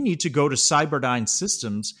 listen, we need to go to Cyberdyne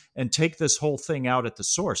Systems and take this whole thing out at the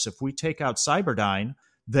source. If we take out Cyberdyne,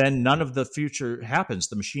 then none of the future happens.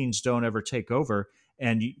 The machines don't ever take over,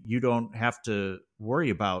 and you don't have to worry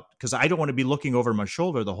about, because I don't want to be looking over my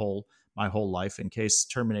shoulder my whole life in case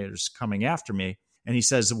Terminator's coming after me. And he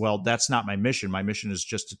says, well, that's not my mission. My mission is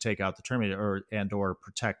just to take out the Terminator or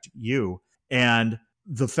protect you. And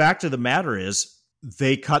the fact of the matter is,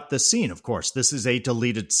 they cut the scene, of course. This is a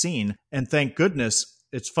deleted scene. And thank goodness,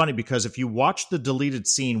 it's funny because if you watch the deleted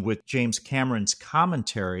scene with James Cameron's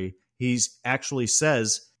commentary, he's actually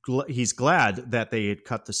says he's glad that they had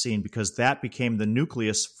cut the scene because that became the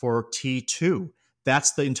nucleus for T2.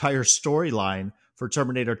 That's the entire storyline for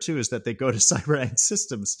Terminator 2, is that they go to Cyberdyne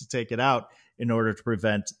Systems to take it out in order to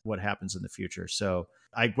prevent what happens in the future. So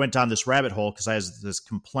I went down this rabbit hole because I had this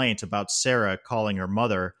complaint about Sarah calling her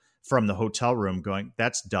mother from the hotel room going,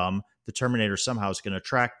 that's dumb. The Terminator somehow is going to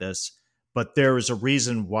track this. But there was a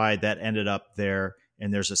reason why that ended up there.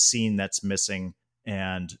 And there's a scene that's missing.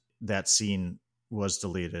 And that scene was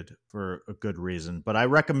deleted for a good reason. But I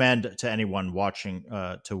recommend to anyone watching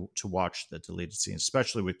to watch the deleted scenes,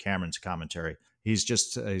 especially with Cameron's commentary.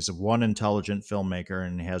 He's one intelligent filmmaker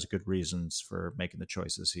and he has good reasons for making the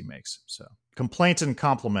choices he makes. So complaint and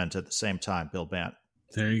compliment at the same time, Bill Bant.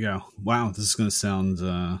 There you go. Wow, this is going to sound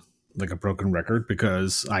like a broken record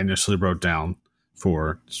because I initially wrote down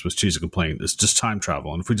for Swiss Cheese Complaint, it's just time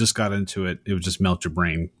travel. And if we just got into it, it would just melt your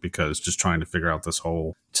brain because just trying to figure out this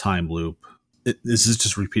whole time loop, this is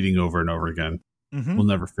just repeating over and over again. Mm-hmm. We'll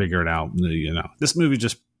never figure it out. This movie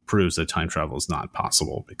just proves that time travel is not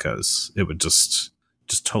possible because it would just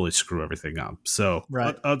totally screw everything up. So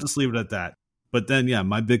right. I'll just leave it at that. But then, yeah,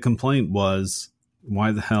 my big complaint was,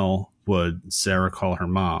 why the hell would Sarah call her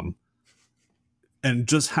mom? And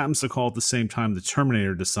just happens to call at the same time the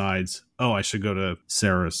Terminator decides, oh, I should go to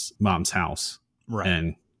Sarah's mom's house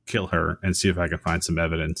and kill her and see if I can find some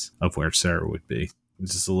evidence of where Sarah would be.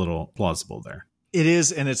 It's just a little plausible there. It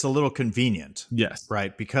is, and it's a little convenient. Yes.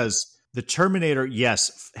 Right, because the Terminator,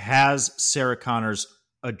 yes, has Sarah Connor's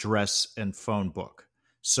address and phone book.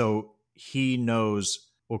 So he knows,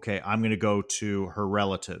 okay, I'm going to go to her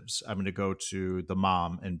relatives. I'm going to go to the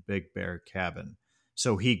mom in Big Bear Cabin.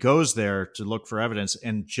 So he goes there to look for evidence,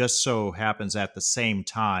 and just so happens at the same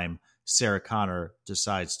time, Sarah Connor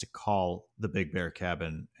decides to call the Big Bear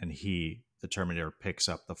Cabin, and the Terminator, picks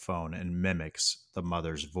up the phone and mimics the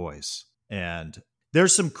mother's voice. And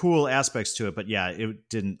there's some cool aspects to it, but yeah, it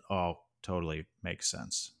didn't all totally make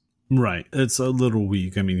sense. Right. It's a little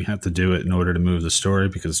weak. I mean, you have to do it in order to move the story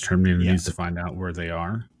because Terminator needs to find out where they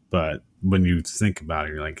are. But when you think about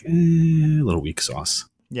it, you're like, a little weak sauce.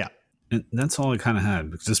 Yeah. And that's all I kind of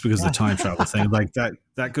had, just because of the time travel thing. Like that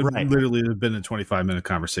could literally have been a 25-minute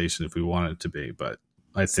conversation if we wanted it to be. But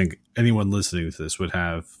I think anyone listening to this would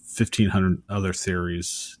have 1,500 other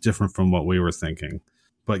theories different from what we were thinking.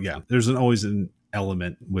 But yeah, there's always an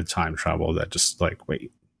element with time travel that just like,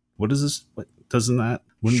 wait, what is this? What doesn't that?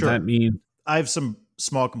 Wouldn't that mean? I have some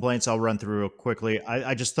small complaints I'll run through real quickly.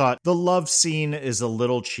 I just thought the love scene is a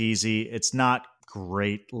little cheesy. It's not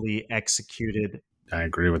greatly executed. I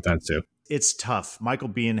agree with that too. It's tough. Michael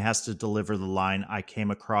Biehn has to deliver the line, I came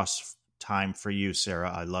across time for you, Sarah.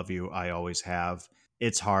 I love you. I always have.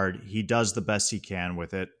 It's hard. He does the best he can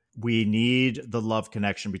with it. We need the love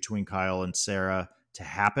connection between Kyle and Sarah to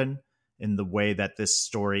happen in the way that this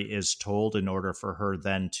story is told in order for her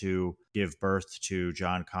then to give birth to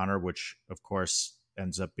John Connor, which of course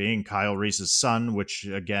ends up being Kyle Reese's son, which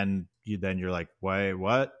again, you're like, wait,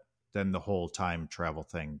 what? Then the whole time travel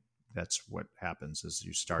thing. That's what happens is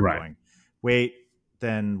you start going, wait,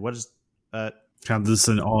 then what is how does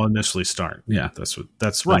this all initially start? Yeah, that's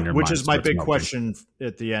right. Which is my big question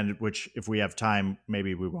at the end, which if we have time,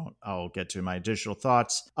 maybe we won't. I'll get to my additional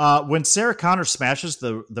thoughts. When Sarah Connor smashes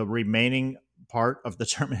the remaining part of the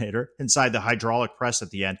Terminator inside the hydraulic press at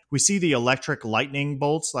the end, we see the electric lightning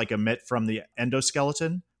bolts like emit from the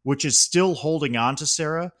endoskeleton, which is still holding on to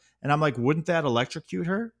Sarah. And I'm like, wouldn't that electrocute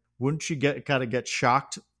her? Wouldn't she get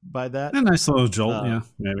shocked by that? A nice little jolt, yeah,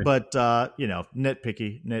 maybe. But,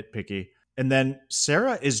 nitpicky. And then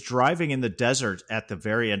Sarah is driving in the desert at the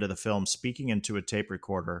very end of the film, speaking into a tape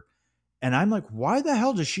recorder. And I'm like, why the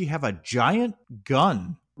hell does she have a giant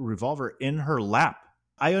revolver in her lap?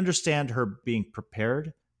 I understand her being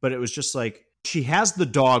prepared, but it was just like, she has the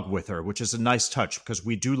dog with her, which is a nice touch because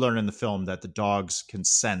we do learn in the film that the dogs can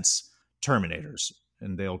sense Terminators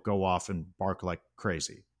and they'll go off and bark like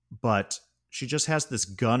crazy. But she just has this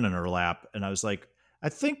gun in her lap. And I was like, I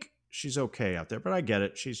think she's okay out there, but I get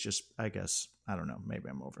it. She's just, I guess, I don't know. Maybe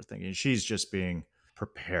I'm overthinking. She's just being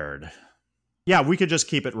prepared. Yeah, we could just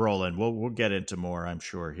keep it rolling. We'll get into more, I'm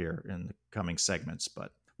sure, here in the coming segments.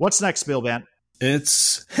 But what's next, Bill Bant?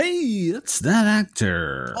 It's that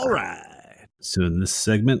actor. All right. So in this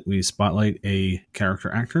segment, we spotlight a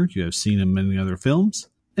character actor you have seen in many other films,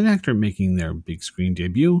 an actor making their big screen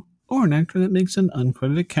debut, or an actor that makes an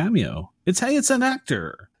uncredited cameo. It's an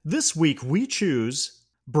actor. This week we choose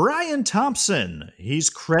Brian Thompson. He's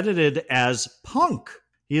credited as Punk.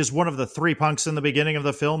 He is one of the three punks in the beginning of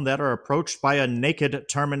the film that are approached by a naked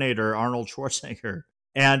Terminator, Arnold Schwarzenegger.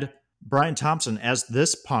 And Brian Thompson, as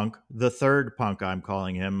this punk, the third punk I'm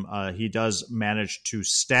calling him, he does manage to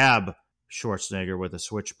stab Schwarzenegger with a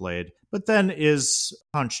switchblade, but then is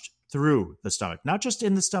punched through the stomach. Not just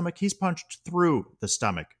in the stomach, he's punched through the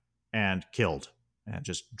stomach and killed and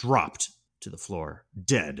just dropped to the floor,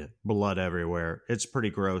 dead, blood everywhere. It's pretty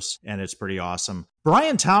gross and it's pretty awesome.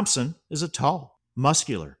 Brian Thompson is a tall,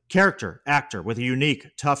 muscular character actor with a unique,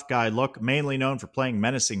 tough guy look, mainly known for playing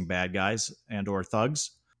menacing bad guys and or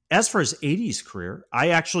thugs. As for his 80s career, I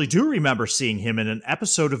actually do remember seeing him in an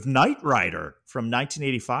episode of Knight Rider from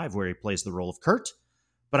 1985 where he plays the role of Kurt.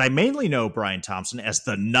 But I mainly know Brian Thompson as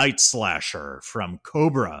the Night Slasher from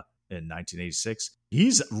Cobra in 1986.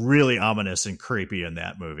 He's really ominous and creepy in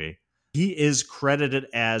that movie. He is credited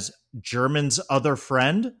as German's other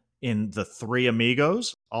friend in The Three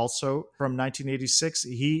Amigos, also from 1986.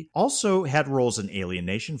 He also had roles in Alien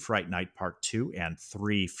Nation, Fright Night Part 2, and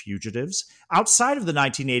Three Fugitives. Outside of the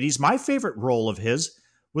 1980s, my favorite role of his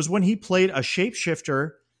was when he played a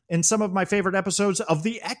shapeshifter in some of my favorite episodes of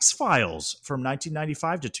The X-Files from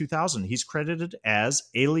 1995 to 2000. He's credited as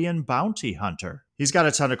Alien Bounty Hunter. He's got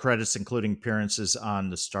a ton of credits, including appearances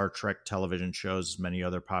on the Star Trek television shows, many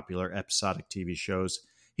other popular episodic TV shows.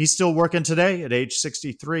 He's still working today at age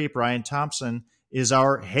 63. Brian Thompson is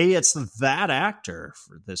our Hey, It's That Actor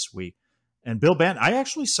for this week. And Bill Banton, I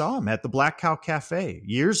actually saw him at the Black Cow Cafe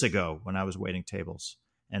years ago when I was waiting tables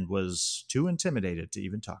and was too intimidated to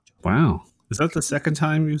even talk to him. Wow. Is that the second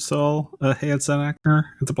time you saw a Hey, It's That Actor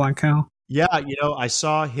at the Black Cow? Yeah, I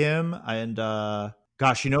saw him and,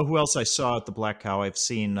 gosh, you know who else I saw at the Black Cow? I've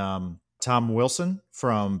seen Tom Wilson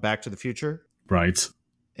from Back to the Future. Right.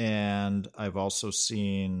 And I've also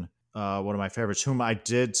seen one of my favorites, William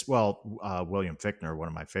Fichtner, one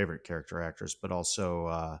of my favorite character actors, but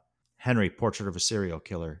also Henry, Portrait of a Serial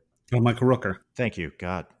Killer. Oh, Michael Rooker. Thank you.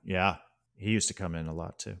 God. Yeah. He used to come in a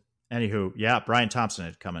lot too. Anywho, yeah, Brian Thompson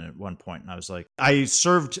had come in at one point, and I was like, I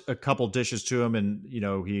served a couple dishes to him, and,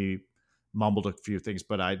 he mumbled a few things,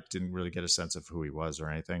 but I didn't really get a sense of who he was or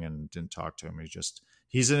anything and didn't talk to him.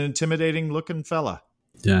 He's an intimidating looking fella.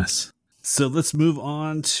 Yes. So let's move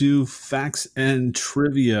on to facts and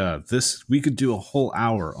trivia. We could do a whole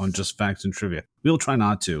hour on just facts and trivia. We'll try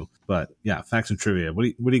not to, but yeah, facts and trivia. What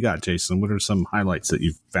do you got, Jason? What are some highlights that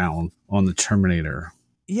you've found on the Terminator?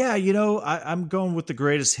 Yeah, I'm going with the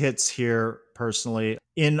greatest hits here, personally.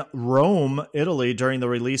 In Rome, Italy, during the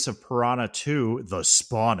release of Piranha 2, The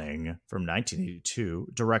Spawning, from 1982,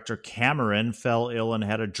 director Cameron fell ill and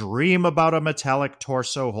had a dream about a metallic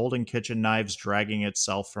torso holding kitchen knives dragging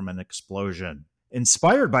itself from an explosion.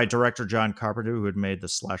 Inspired by director John Carpenter, who had made the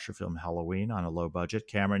slasher film Halloween on a low budget,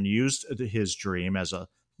 Cameron used his dream as a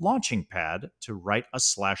launching pad to write a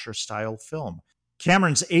slasher-style film.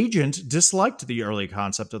 Cameron's agent disliked the early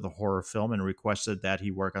concept of the horror film and requested that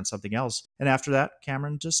he work on something else. And after that,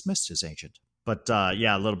 Cameron dismissed his agent. But a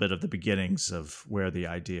little bit of the beginnings of where the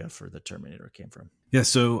idea for the Terminator came from. Yeah,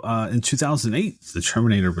 so in 2008, the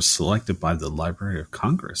Terminator was selected by the Library of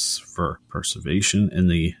Congress for preservation in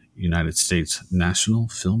the United States National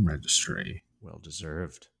Film Registry. Well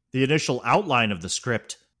deserved. The initial outline of the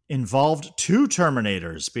script involved two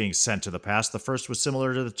Terminators being sent to the past. The first was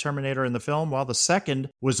similar to the Terminator in the film, while the second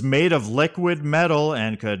was made of liquid metal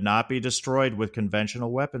and could not be destroyed with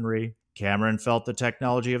conventional weaponry. Cameron felt the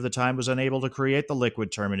technology of the time was unable to create the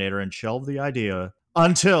liquid Terminator and shelved the idea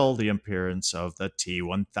until the appearance of the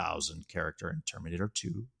T-1000 character in Terminator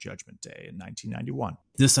 2 Judgment Day in 1991.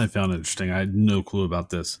 This I found interesting. I had no clue about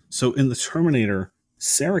this. So in the Terminator,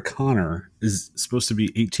 Sarah Connor is supposed to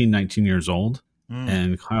be 18, 19 years old.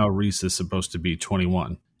 And Kyle Reese is supposed to be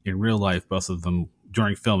 21. In real life, both of them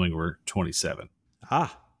during filming were 27.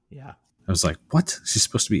 Ah, yeah. I was like, what? She's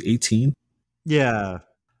supposed to be 18? Yeah.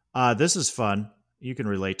 This is fun. You can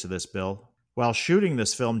relate to this, Bill. While shooting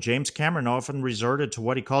this film, James Cameron often resorted to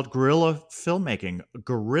what he called guerrilla filmmaking,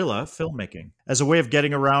 as a way of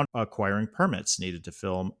getting around acquiring permits needed to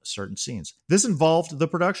film certain scenes. This involved the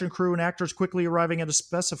production crew and actors quickly arriving at a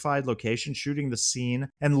specified location, shooting the scene,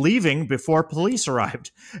 and leaving before police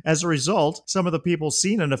arrived. As a result, some of the people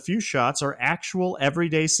seen in a few shots are actual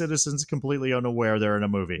everyday citizens completely unaware they're in a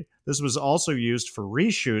movie. This was also used for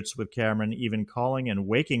reshoots, with Cameron even calling and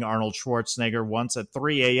waking Arnold Schwarzenegger once at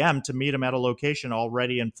 3 a.m. to meet him at a location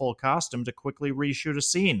already in full costume to quickly reshoot a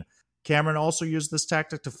scene. Cameron also used this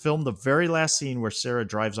tactic to film the very last scene where Sarah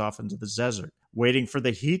drives off into the desert. Waiting for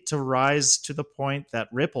the heat to rise to the point that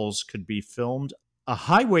ripples could be filmed, a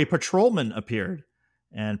highway patrolman appeared,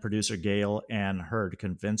 and producer Gail Ann Hurd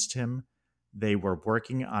convinced him they were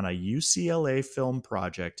working on a UCLA film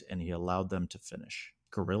project, and he allowed them to finish.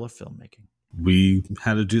 Guerrilla filmmaking. We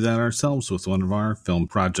had to do that ourselves with one of our film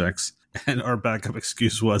projects, and our backup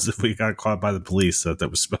excuse was if we got caught by the police that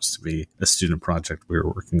was supposed to be a student project we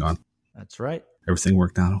were working on. That's right. Everything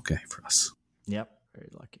worked out okay for us. Yep, very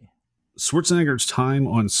lucky. Schwarzenegger's time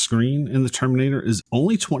on screen in The Terminator is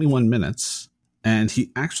only 21 minutes, and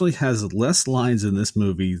he actually has less lines in this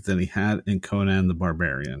movie than he had in Conan the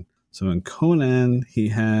Barbarian. So in Conan, he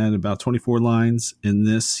had about 24 lines. In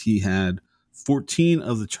this, he had 14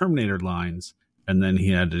 of the Terminator lines, and then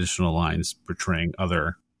he had additional lines portraying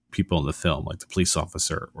other people in the film, like the police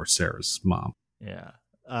officer or Sarah's mom. Yeah.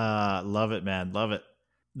 Love it, man. Love it.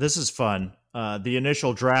 This is fun. The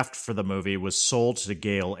initial draft for the movie was sold to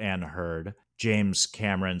Gail Ann Hurd, James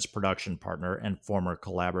Cameron's production partner and former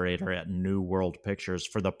collaborator at New World Pictures,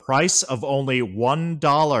 for the price of only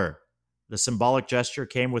 $1. The symbolic gesture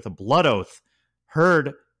came with a blood oath.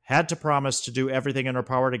 Hurd had to promise to do everything in her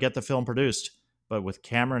power to get the film produced, but with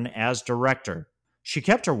Cameron as director, she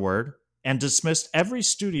kept her word and dismissed every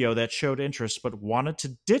studio that showed interest but wanted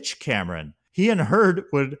to ditch Cameron. He and Hurd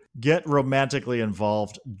would get romantically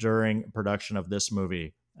involved during production of this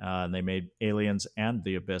movie. And they made Aliens and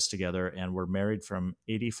The Abyss together and were married from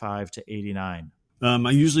 85 to 89.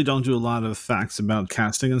 I usually don't do a lot of facts about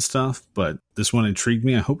casting and stuff, but this one intrigued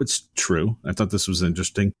me. I hope it's true. I thought this was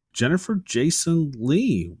interesting. Jennifer Jason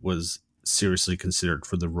Leigh was seriously considered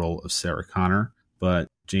for the role of Sarah Connor, but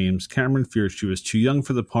James Cameron feared she was too young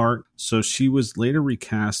for the part, so she was later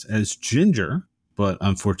recast as Ginger, but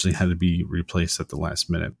unfortunately had to be replaced at the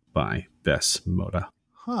last minute by Bess Moda.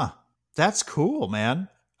 Huh. That's cool, man.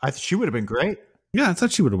 She would have been great. Yeah, I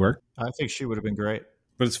thought she would have worked. I think she would have been great.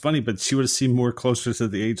 But it's funny, but she would have seemed more closer to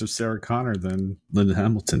the age of Sarah Connor than Linda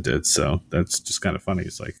Hamilton did. So that's just kind of funny.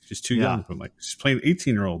 It's like, she's too young. But like, she's playing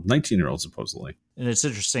 18-year-old, 19-year-old, supposedly. And it's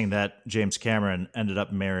interesting that James Cameron ended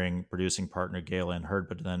up marrying producing partner Gail Ann Hurd,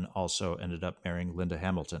 but then also ended up marrying Linda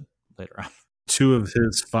Hamilton later on. 2 of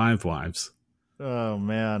his 5 wives. Oh,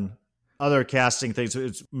 man. Other casting things,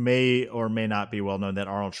 it may or may not be well known that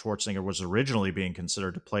Arnold Schwarzenegger was originally being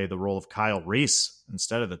considered to play the role of Kyle Reese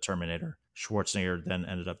instead of the Terminator. Schwarzenegger then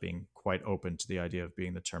ended up being quite open to the idea of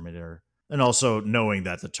being the Terminator, and also knowing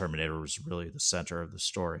that the Terminator was really the center of the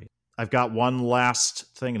story. I've got one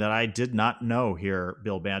last thing that I did not know here,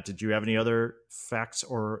 Bill Bant. Did you have any other facts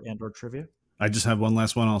or trivia? I just have one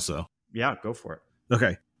last one also. Yeah, go for it.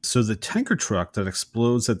 Okay, so the tanker truck that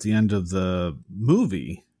explodes at the end of the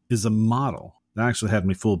movie is a model. That actually had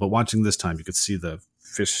me fooled, but watching this time, you could see the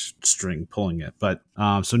fish string pulling it. But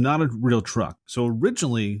so not a real truck. So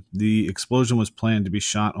originally, the explosion was planned to be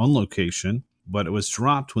shot on location, but it was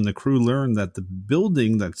dropped when the crew learned that the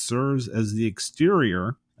building that serves as the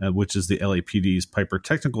exterior, which is the LAPD's Piper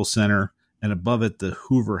Technical Center, and above it, the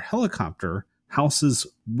Hoover helicopter, houses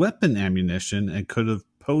weapon ammunition and could have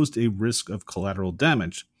posed a risk of collateral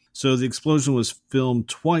damage. So the explosion was filmed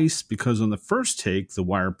twice because on the first take, the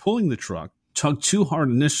wire pulling the truck tugged too hard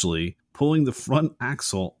initially, pulling the front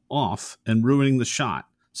axle off and ruining the shot.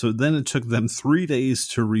 So then it took them 3 days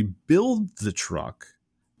to rebuild the truck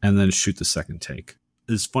and then shoot the second take.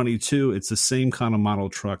 It's funny too, it's the same kind of model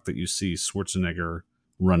truck that you see Schwarzenegger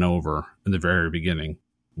run over in the very beginning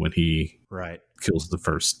when he kills the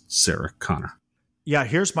first Sarah Connor. Yeah,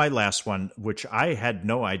 here's my last one, which I had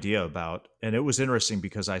no idea about. And it was interesting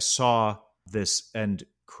because I saw this end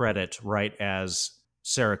credit right as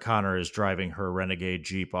Sarah Connor is driving her Renegade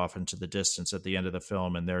Jeep off into the distance at the end of the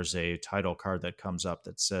film. And there's a title card that comes up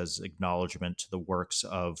that says acknowledgement to the works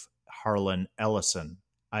of Harlan Ellison.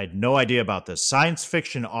 I had no idea about this. Science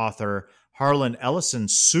fiction author Harlan Ellison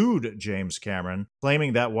sued James Cameron,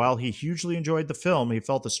 claiming that while he hugely enjoyed the film, he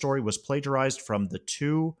felt the story was plagiarized from the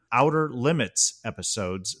 2 Outer Limits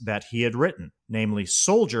episodes that he had written, namely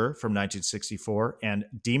Soldier from 1964 and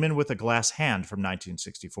Demon with a Glass Hand from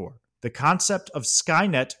 1964. The concept of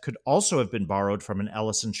Skynet could also have been borrowed from an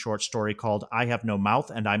Ellison short story called I Have No Mouth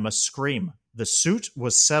and I Must Scream. The suit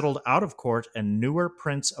was settled out of court, and newer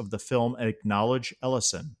prints of the film acknowledge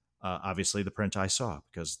Ellison. Obviously, the print I saw,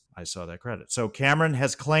 because I saw that credit. So Cameron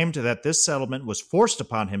has claimed that this settlement was forced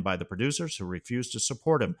upon him by the producers, who refused to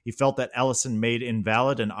support him. He felt that Ellison made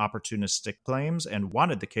invalid and opportunistic claims and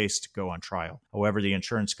wanted the case to go on trial. However, the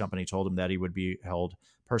insurance company told him that he would be held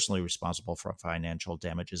personally responsible for financial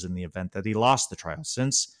damages in the event that he lost the trial.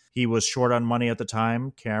 Since he was short on money at the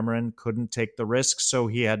time, Cameron couldn't take the risk, so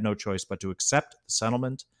he had no choice but to accept the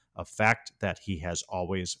settlement, a fact that he has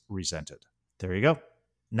always resented. There you go.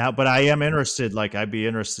 Now, but I am interested, I'd be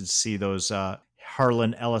interested to see those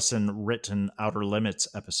Harlan Ellison written Outer Limits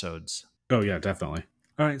episodes. Oh, yeah, definitely.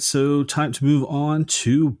 All right, so time to move on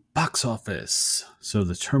to box office. So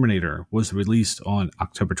The Terminator was released on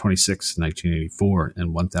October 26, 1984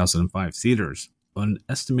 in 1,005 theaters. On an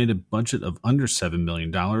estimated budget of under $7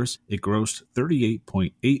 million, it grossed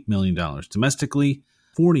 $38.8 million domestically,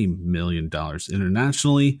 $40 million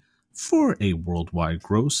internationally, for a worldwide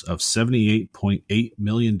gross of $78.8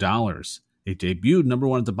 million. It debuted number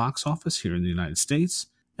one at the box office here in the United States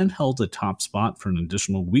and held the top spot for an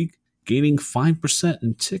additional week, gaining 5%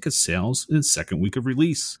 in ticket sales in its second week of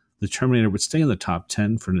release. The Terminator would stay in the top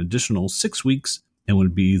 10 for an additional 6 weeks and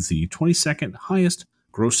would be the 22nd highest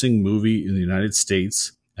grossing movie in the United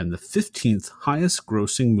States and the 15th highest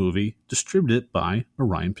grossing movie distributed by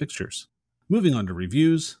Orion Pictures. Moving on to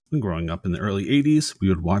reviews, when growing up in the early 80s, we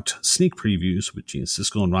would watch sneak previews with Gene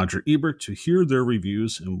Siskel and Roger Ebert to hear their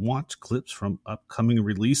reviews and watch clips from upcoming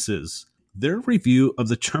releases. Their review of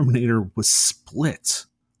The Terminator was split.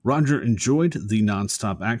 Roger enjoyed the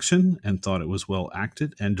nonstop action and thought it was well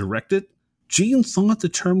acted and directed. Gene thought The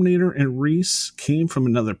Terminator and Reese came from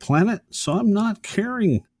another planet, so I'm not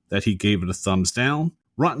caring that he gave it a thumbs down.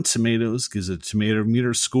 Rotten Tomatoes gives a tomato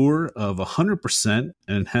meter score of 100%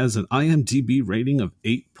 and has an IMDb rating of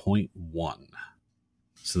 8.1.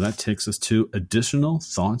 So that takes us to additional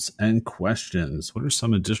thoughts and questions. What are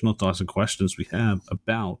some additional thoughts and questions we have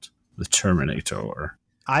about The Terminator?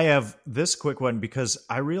 I have this quick one because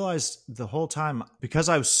I realized the whole time, because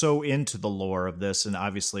I was so into the lore of this and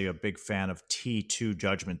obviously a big fan of T2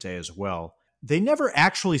 Judgment Day as well, they never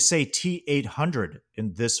actually say T800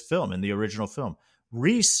 in this film, in the original film.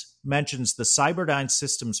 Reese mentions the Cyberdyne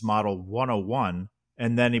Systems Model 101,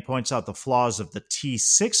 and then he points out the flaws of the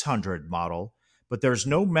T600 model, but there's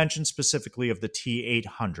no mention specifically of the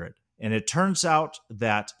T800. And it turns out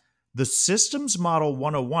that the Systems Model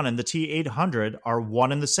 101 and the T800 are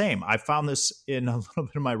one and the same. I found this in a little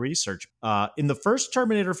bit of my research. In the first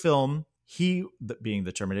Terminator film, he, being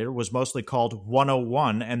the Terminator, was mostly called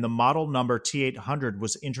 101, and the model number T800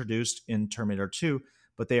 was introduced in Terminator 2,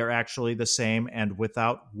 but they are actually the same, and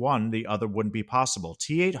without one, the other wouldn't be possible.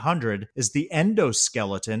 T800 is the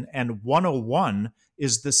endoskeleton, and 101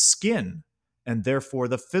 is the skin, and therefore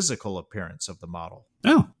the physical appearance of the model.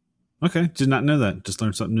 Oh, okay. Did not know that. Just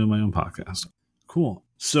learned something new in my own podcast. Cool.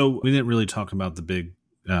 So we didn't really talk about the big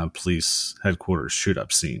police headquarters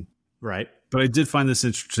shoot-up scene. Right. But I did find this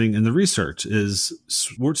interesting in the research, is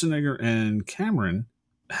Schwarzenegger and Cameron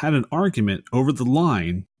had an argument over the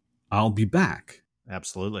line, "I'll be back."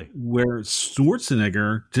 Absolutely. Where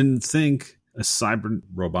Schwarzenegger didn't think a cyber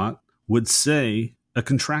robot would say a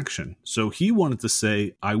contraction. So he wanted to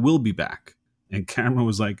say, "I will be back." And Cameron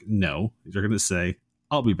was like, "No, you're going to say,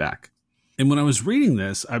 I'll be back." And when I was reading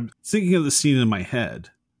this, I'm thinking of the scene in my head.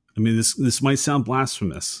 I mean, this might sound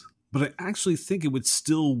blasphemous, but I actually think it would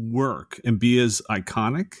still work and be as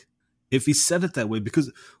iconic if he said it that way. Because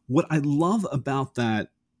what I love about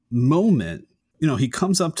that moment, he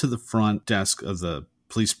comes up to the front desk of the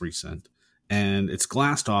police precinct and it's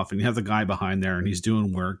glassed off, and you have the guy behind there and he's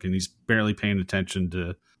doing work and he's barely paying attention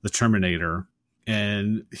to the Terminator.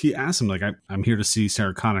 And he asks him, like, I'm here to see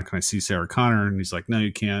Sarah Connor. Can I see Sarah Connor? And he's like, "No,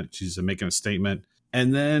 you can't. She's making a statement."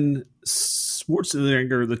 And then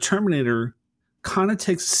Schwarzenegger, the Terminator, kind of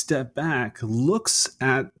takes a step back, looks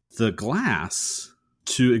at the glass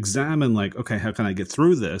to examine, like, okay, how can I get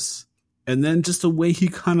through this? And then just the way he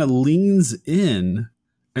kind of leans in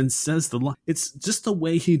and says the line, it's just the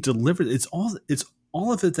way he delivered it. It's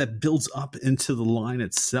all of it that builds up into the line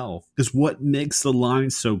itself is what makes the line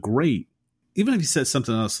so great. Even if he said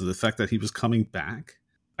something else, to the fact that he was coming back,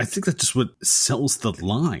 I think that's just what sells the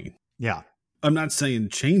line. Yeah. I'm not saying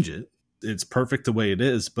change it. It's perfect the way it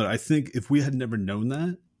is. But I think if we had never known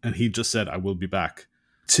that and he just said, "I will be back,"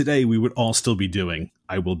 today we would all still be doing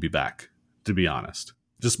 "I will be back," to be honest.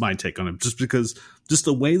 Just my take on it. Just because, just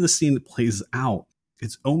the way the scene plays out,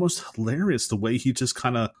 it's almost hilarious the way he just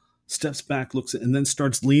kind of steps back, looks, and then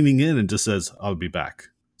starts leaning in and just says, "I'll be back."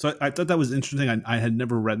 So I thought that was interesting. I had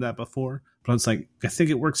never read that before, but I was like, I think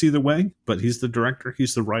it works either way, but he's the director,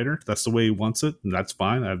 he's the writer. That's the way he wants it, and that's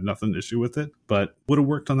fine. I have nothing issue with it, but would have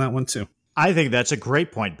worked on that one too. I think that's a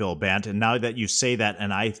great point, Bill Bant. And now that you say that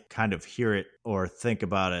and I kind of hear it or think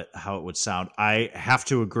about it, how it would sound, I have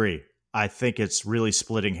to agree. I think it's really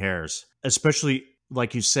splitting hairs, especially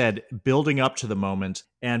like you said, building up to the moment.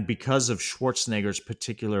 And because of Schwarzenegger's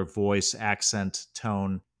particular voice, accent,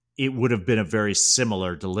 tone, it would have been a very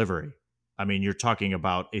similar delivery. I mean, you're talking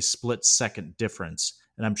about a split-second difference.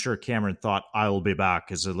 And I'm sure Cameron thought I Will Be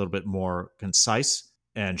Back is a little bit more concise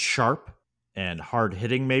and sharp and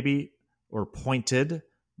hard-hitting maybe, or pointed,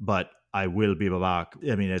 but I will be back.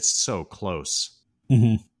 I mean, it's so close.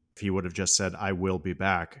 Mm-hmm. If he would have just said, I will be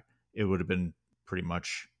back, it would have been pretty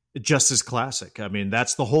much just as classic. I mean,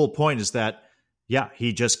 that's the whole point, is that, yeah,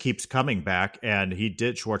 he just keeps coming back, and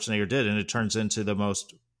Schwarzenegger did, and it turns into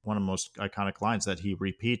one of the most iconic lines that he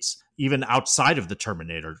repeats even outside of the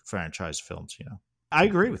Terminator franchise films, you know. I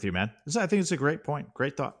agree with you, man. I think it's a great point.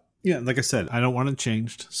 Great thought. Yeah, like I said, I don't want it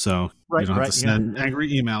changed, so you don't have to send angry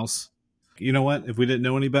emails. You know what? If we didn't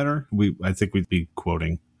know any better, I think we'd be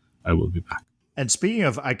quoting I Will Be Back. And speaking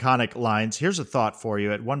of iconic lines, here's a thought for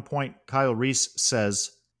you. At one point, Kyle Reese says,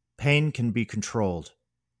 pain can be controlled.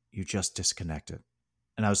 You just disconnect it.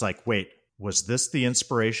 And I was like, wait, was this the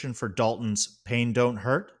inspiration for Dalton's pain don't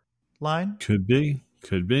hurt line? Could be.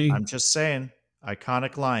 I'm just saying,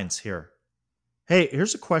 iconic lines here. Hey,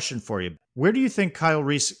 here's a question for you. Where do you think Kyle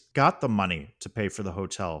Reese got the money to pay for the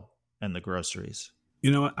hotel and the groceries? You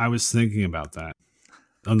know what? I was thinking about that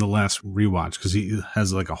on the last rewatch, because he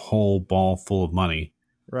has like a whole ball full of money.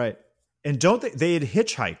 Right. And they had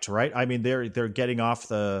hitchhiked, right? I mean, they're getting off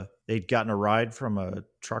they'd gotten a ride from a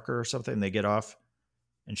trucker or something. And they get off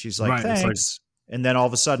and she's like, right, thanks. And then all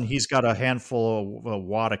of a sudden he's got a handful of a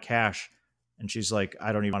wad of cash. And she's like,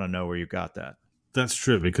 I don't even want to know where you got that. That's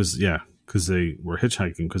true, because they were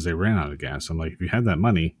hitchhiking because they ran out of gas. I'm like, if you had that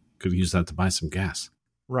money, could use that to buy some gas.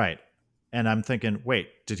 Right. And I'm thinking, wait,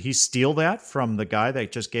 did he steal that from the guy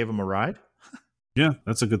that just gave him a ride? Yeah,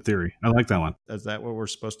 that's a good theory. I like that one. Is that what we're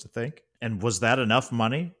supposed to think? And was that enough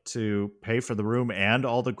money to pay for the room and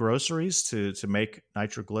all the groceries to make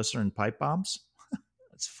nitroglycerin pipe bombs?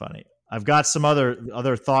 That's funny. I've got some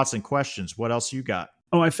other thoughts and questions. What else you got?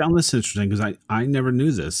 Oh, I found this interesting because I never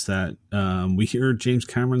knew this, that we hear James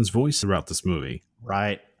Cameron's voice throughout this movie.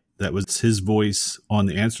 Right. That was his voice on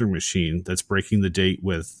the answering machine that's breaking the date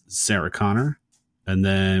with Sarah Connor. And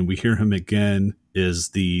then we hear him again as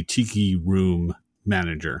the Tiki Room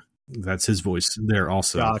manager. That's his voice there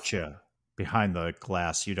also. Gotcha. Behind the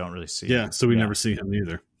glass, you don't really see him. Yeah, so we never see him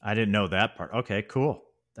either. I didn't know that part. Okay, cool.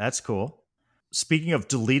 That's cool. Speaking of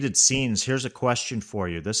deleted scenes, here's a question for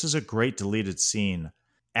you. This is a great deleted scene.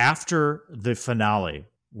 After the finale,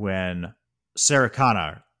 when Sarah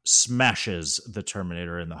Connor smashes the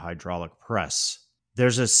Terminator in the hydraulic press,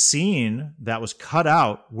 there's a scene that was cut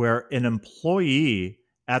out where an employee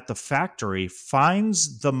at the factory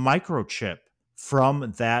finds the microchip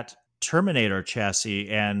from that Terminator chassis,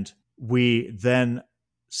 and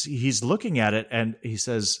he's looking at it and he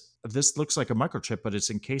says, this looks like a microchip, but it's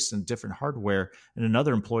encased in different hardware. And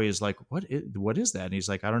another employee is like, what is that? And he's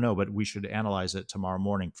like, I don't know, but we should analyze it tomorrow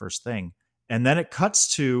morning, first thing. And then it cuts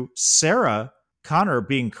to Sarah Connor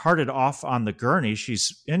being carted off on the gurney.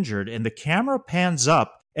 She's injured, and the camera pans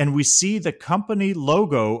up and we see the company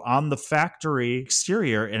logo on the factory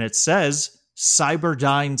exterior, and it says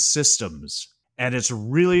Cyberdyne Systems. And it's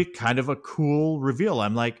really kind of a cool reveal.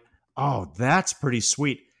 I'm like, oh, that's pretty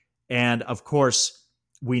sweet. And of course,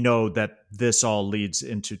 we know that this all leads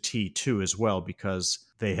into T2 as well, because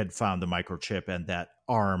they had found the microchip and that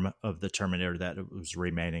arm of the Terminator that was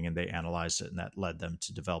remaining, and they analyzed it, and that led them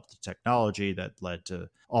to develop the technology that led to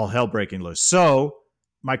all hell breaking loose. So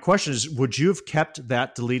my question is, would you have kept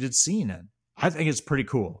that deleted scene in? I think it's pretty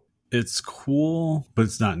cool. It's cool, but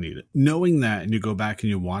it's not needed. Knowing that, and you go back and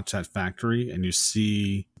you watch that factory and you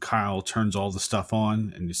see Kyle turns all the stuff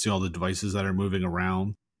on and you see all the devices that are moving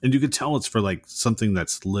around, and you could tell it's for like something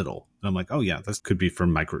that's little. And I'm like, oh yeah, this could be for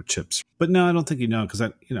microchips. But no, I don't think because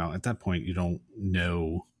at that point you don't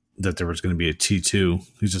know that there was going to be a T2.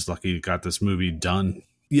 He's just lucky he got this movie done.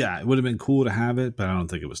 Yeah, it would have been cool to have it, but I don't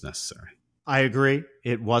think it was necessary. I agree.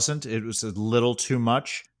 It wasn't. It was a little too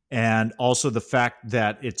much. And also the fact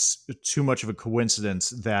that it's too much of a coincidence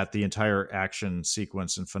that the entire action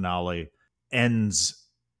sequence and finale ends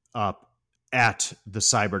up at the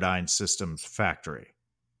Cyberdyne Systems factory.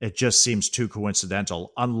 It just seems too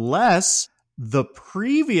coincidental, unless the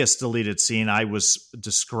previous deleted scene I was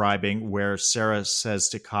describing, where Sarah says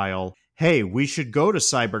to Kyle, hey, we should go to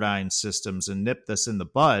Cyberdyne Systems and nip this in the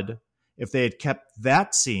bud. If they had kept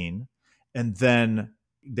that scene and then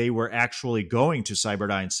they were actually going to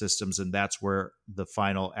Cyberdyne Systems and that's where the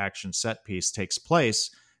final action set piece takes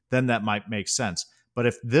place, then that might make sense. But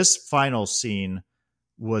if this final scene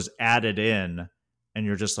was added in and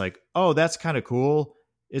you're just like, oh, that's kind of cool.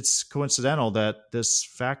 It's coincidental that this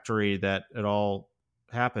factory that it all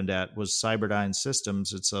happened at was Cyberdyne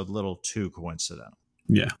Systems. It's a little too coincidental.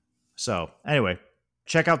 Yeah. So anyway,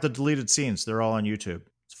 check out the deleted scenes. They're all on YouTube.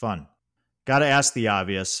 It's fun. Got to ask the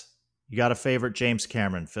obvious. You got a favorite James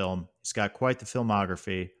Cameron film? He's got quite the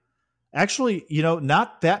filmography. Actually,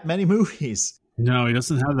 not that many movies. No, he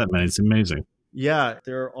doesn't have that many. It's amazing. Yeah,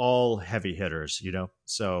 they're all heavy hitters,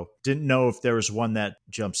 So didn't know if there was one that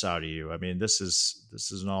jumps out at you. I mean, this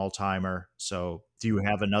is an all-timer. So do you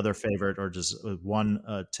have another favorite, or does one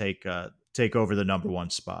take over the number one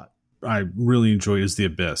spot? I really enjoy is The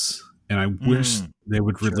Abyss, and I wish they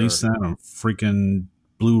would release that on freaking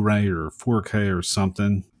Blu-ray or 4K or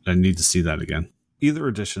something. I need to see that again. Either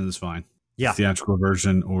edition is fine. Yeah. Theatrical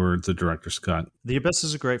version or the director's cut. The Abyss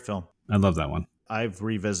is a great film. I love that one. I've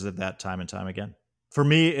revisited that time and time again. For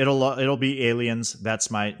me, it'll be Aliens.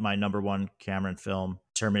 That's my number one Cameron film.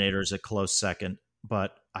 Terminator is a close second,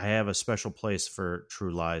 but I have a special place for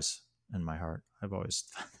True Lies in my heart. I've always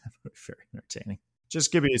found that movie very entertaining.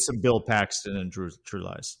 Just give me some Bill Paxton and True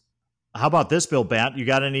Lies. How about this, Bill Bant? You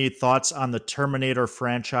got any thoughts on the Terminator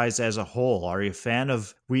franchise as a whole? Are you a fan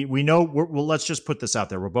of? We know. Well, let's just put this out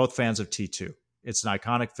there. We're both fans of T2. It's an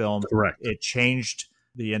iconic film. Correct. It changed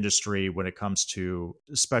the industry when it comes to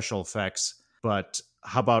special effects. But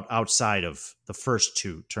how about outside of the first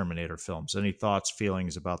two Terminator films? Any thoughts,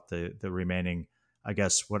 feelings about the remaining, I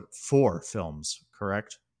guess, 4 films,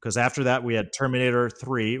 correct? Because after that, we had Terminator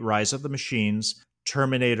 3, Rise of the Machines,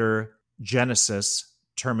 Terminator Genesis,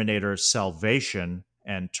 Terminator Salvation,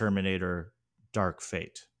 and Terminator Dark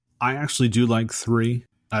Fate. I actually do like 3.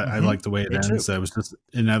 I like the way it ends. It was just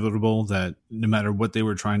inevitable that no matter what they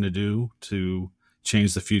were trying to do to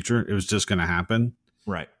change the future, it was just going to happen.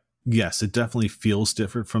 Right. Yes, it definitely feels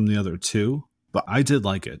different from the other 2, but I did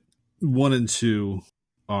like it. 1 and 2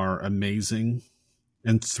 are amazing,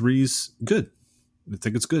 and 3's good. I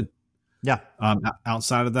think it's good. Yeah.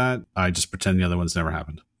 Outside of that, I just pretend the other ones never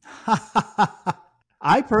happened.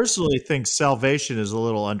 I personally think Salvation is a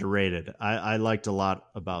little underrated. I liked a lot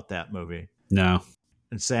about that movie. No.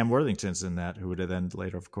 And Sam Worthington's in that, who would then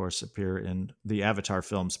later, of course, appear in the Avatar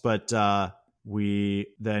films. But we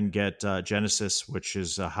then get Genesis, which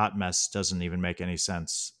is a hot mess, doesn't even make any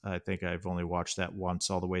sense. I think I've only watched that once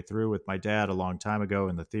all the way through with my dad a long time ago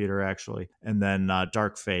in the theater, actually. And then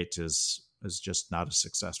Dark Fate is just not a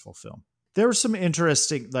successful film. There were some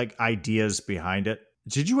interesting ideas behind it.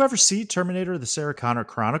 Did you ever see Terminator: The Sarah Connor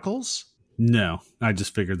Chronicles? No, I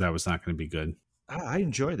just figured that was not going to be good. I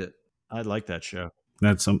enjoyed it. I like that show.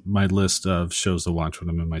 That's my list of shows to watch when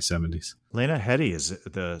I'm in my 70s. Lena Headey is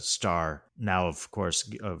the star now, of course,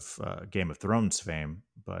 of Game of Thrones fame,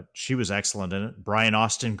 but she was excellent in it. Brian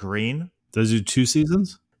Austin Green. Does do 2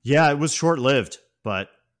 seasons? Yeah, it was short-lived, but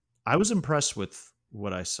I was impressed with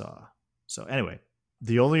what I saw. So anyway,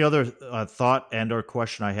 the only other thought and or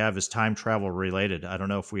question I have is time travel related. I don't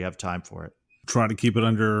know if we have time for it. Try to keep it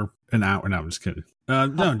under an hour. No, I'm just kidding.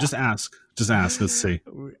 No, just ask. Just ask. Let's see.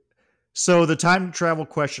 So the time travel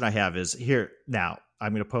question I have is here. Now,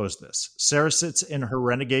 I'm going to pose this. Sarah sits in her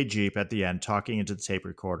Renegade Jeep at the end, talking into the tape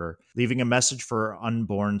recorder, leaving a message for her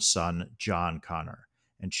unborn son, John Connor.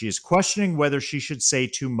 And she is questioning whether she should say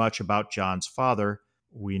too much about John's father.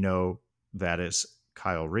 We know that is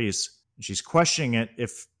Kyle Reese. She's questioning it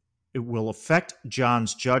if it will affect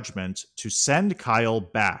John's judgment to send Kyle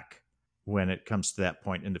back when it comes to that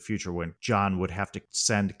point in the future when John would have to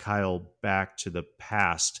send Kyle back to the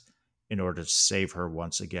past in order to save her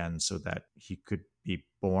once again so that he could be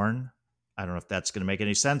born. I don't know if that's going to make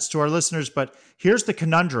any sense to our listeners, but here's the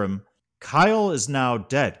conundrum. Kyle is now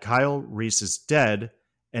dead. Kyle Reese is dead,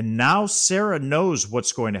 and now Sarah knows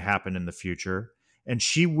what's going to happen in the future, and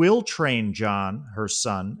she will train John, her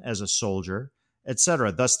son, as a soldier,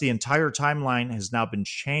 etc. Thus, the entire timeline has now been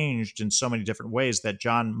changed in so many different ways that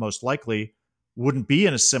John most likely wouldn't be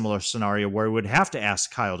in a similar scenario where he would have to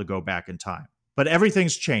ask Kyle to go back in time. But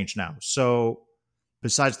everything's changed now. So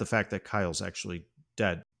besides the fact that Kyle's actually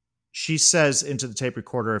dead, she says into the tape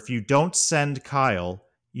recorder, if you don't send Kyle,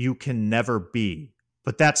 you can never be.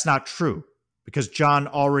 But that's not true because John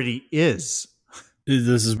already is.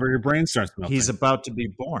 This is where your brain starts melting. He's about to be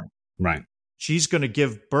born. Right. She's going to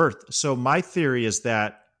give birth. So my theory is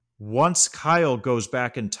that once Kyle goes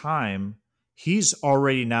back in time, he's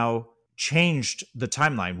already now changed the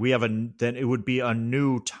timeline. Then it would be a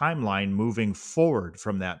new timeline moving forward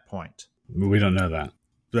from that point. We don't know that.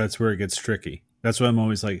 That's where it gets tricky. That's why I'm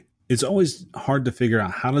always like, it's always hard to figure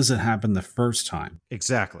out, how does it happen the first time?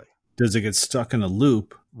 Exactly. Does it get stuck in a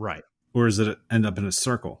loop? Right. Or does it end up in a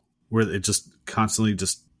circle where it just constantly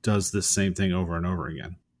just does the same thing over and over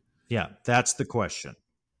again? Yeah, that's the question.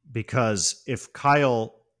 Because if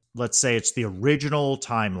Kyle, let's say it's the original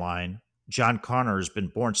timeline, John Connor has been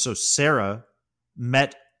born. So Sarah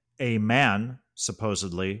met a man,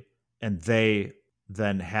 supposedly, and they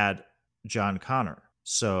then had John Connor.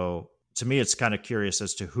 So to me, it's kind of curious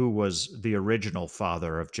as to who was the original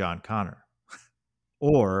father of John Connor.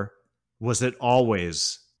 Or was it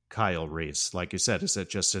always Kyle Reese? Like you said, is it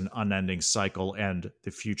just an unending cycle and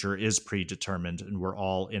the future is predetermined and we're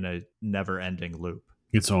all in a never-ending loop?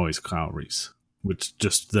 It's always Kyle Reese, which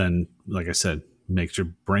just then, like I said, makes your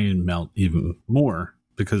brain melt even more,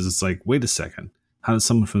 because it's like, wait a second, how does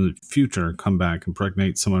someone from the future come back and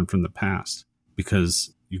impregnate someone from the past?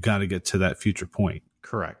 Because you got to get to that future point.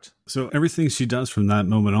 Correct. So everything she does from that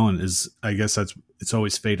moment on is, I guess it's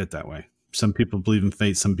always fated that way. Some people believe in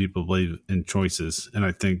fate, some people believe in choices. And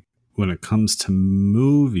I think when it comes to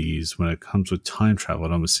movies, when it comes with time travel,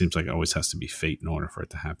 it almost seems like it always has to be fate in order for it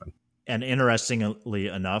to happen. And interestingly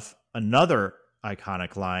enough, another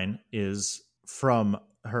iconic line is from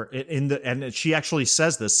her and she actually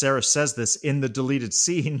says this. Sarah says this in the deleted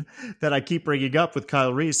scene that I keep bringing up with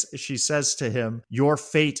Kyle Reese. She says to him, "Your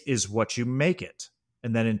fate is what you make it."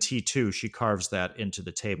 And then in T2, she carves that into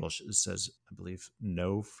the table. It says, I believe,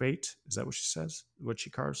 "No fate." Is that what she says? What she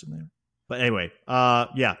carves in there? But anyway,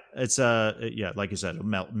 yeah, it's like you said, it'll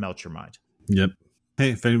melt your mind. Yep.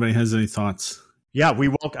 Hey, if anybody has any thoughts. Yeah,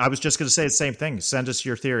 I was just going to say the same thing. Send us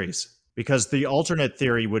your theories, because the alternate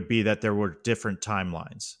theory would be that there were different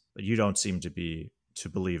timelines, but you don't seem to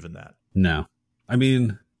believe in that. No. I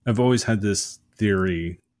mean, I've always had this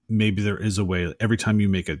theory. Maybe there is a way. Every time you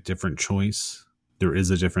make a different choice, there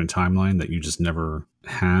is a different timeline that you just never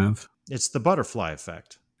have. It's the butterfly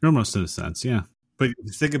effect. Almost in a sense, yeah. But if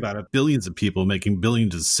you think about it, billions of people making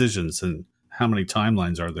billions of decisions, and how many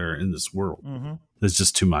timelines are there in this world? Mm-hmm. It's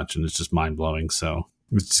just too much, and it's just mind-blowing. So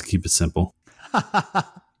let's just keep it simple.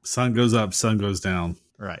 Sun goes up, sun goes down.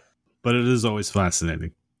 Right. But it is always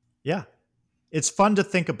fascinating. Yeah. It's fun to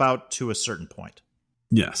think about to a certain point.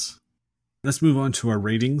 Yes. Let's move on to our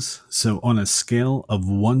ratings. So on a scale of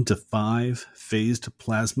 1 to 5 phased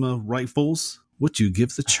plasma rifles, what do you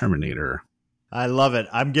give the Terminator? I love it.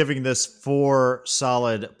 I'm giving this 4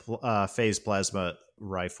 solid phased plasma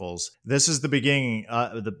rifles. This is the beginning.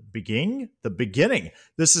 The beginning.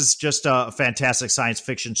 This is just a fantastic science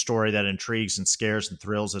fiction story that intrigues and scares and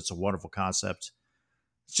thrills. It's a wonderful concept.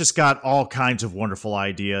 It's just got all kinds of wonderful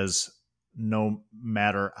ideas, no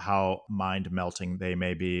matter how mind-melting they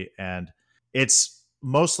may be. And it's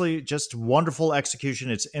mostly just wonderful execution.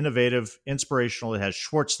 It's innovative, inspirational. It has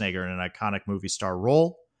Schwarzenegger in an iconic movie star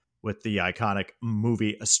role with the iconic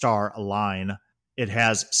movie star line. It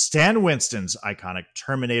has Stan Winston's iconic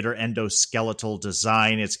Terminator endoskeletal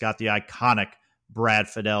design. It's got the iconic Brad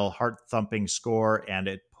Fiedel heart-thumping score, and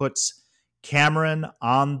it puts Cameron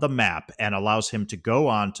on the map and allows him to go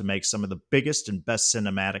on to make some of the biggest and best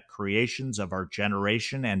cinematic creations of our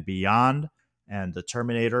generation and beyond. And The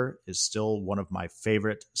Terminator is still one of my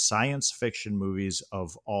favorite science fiction movies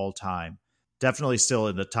of all time. Definitely still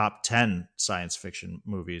in the top 10 science fiction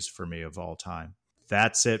movies for me of all time.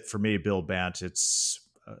 That's it for me, Bill Bant. It's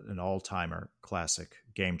an all-timer, classic,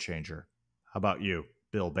 game changer. How about you,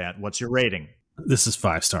 Bill Bant? What's your rating? This is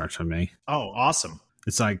 5 stars from me. Oh, awesome.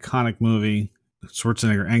 It's an iconic movie.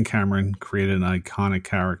 Schwarzenegger and Cameron created an iconic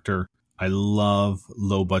character. I love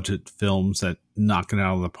low-budget films that knock it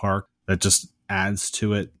out of the park. That just adds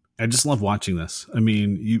to it. I just love watching this. I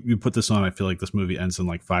mean, you put this on, I feel like this movie ends in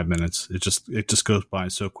like 5 minutes. It just goes by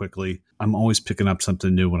so quickly. I'm always picking up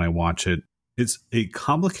something new when I watch it. It's a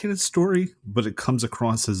complicated story, but it comes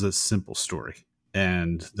across as a simple story.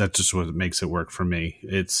 And that's just what makes it work for me.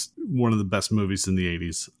 It's one of the best movies in the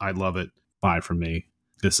 80s. I love it. 5 for me.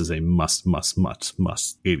 This is a must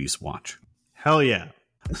 80s watch. Hell yeah.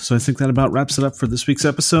 So I think that about wraps it up for this week's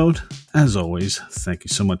episode. As always, thank you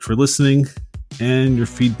so much for listening, and your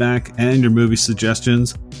feedback and your movie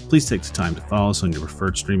suggestions. Please take the time to follow us on your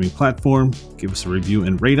preferred streaming platform. Give us a review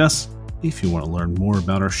and rate us. If you want to learn more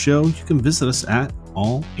about our show, you can visit us at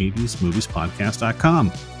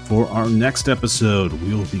all80smoviespodcast.com. For our next episode,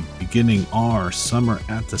 we will be beginning our Summer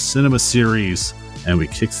at the Cinema series, and we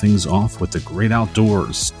kick things off with The Great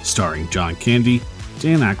Outdoors, starring John Candy,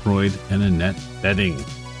 Dan Aykroyd, and Annette Bedding.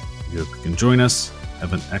 We hope you can join us.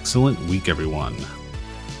 Have an excellent week, everyone.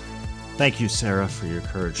 Thank you, Sarah, for your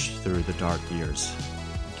courage through the dark years.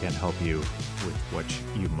 I can't help you with what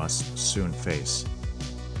you must soon face.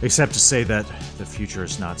 Except to say that the future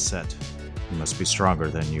is not set. You must be stronger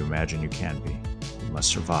than you imagine you can be. You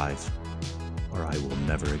must survive, or I will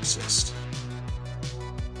never exist.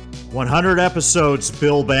 100 episodes,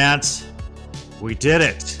 Bill Bant. We did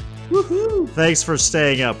it. Woohoo! Thanks for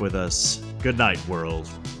staying up with us. Good night, world.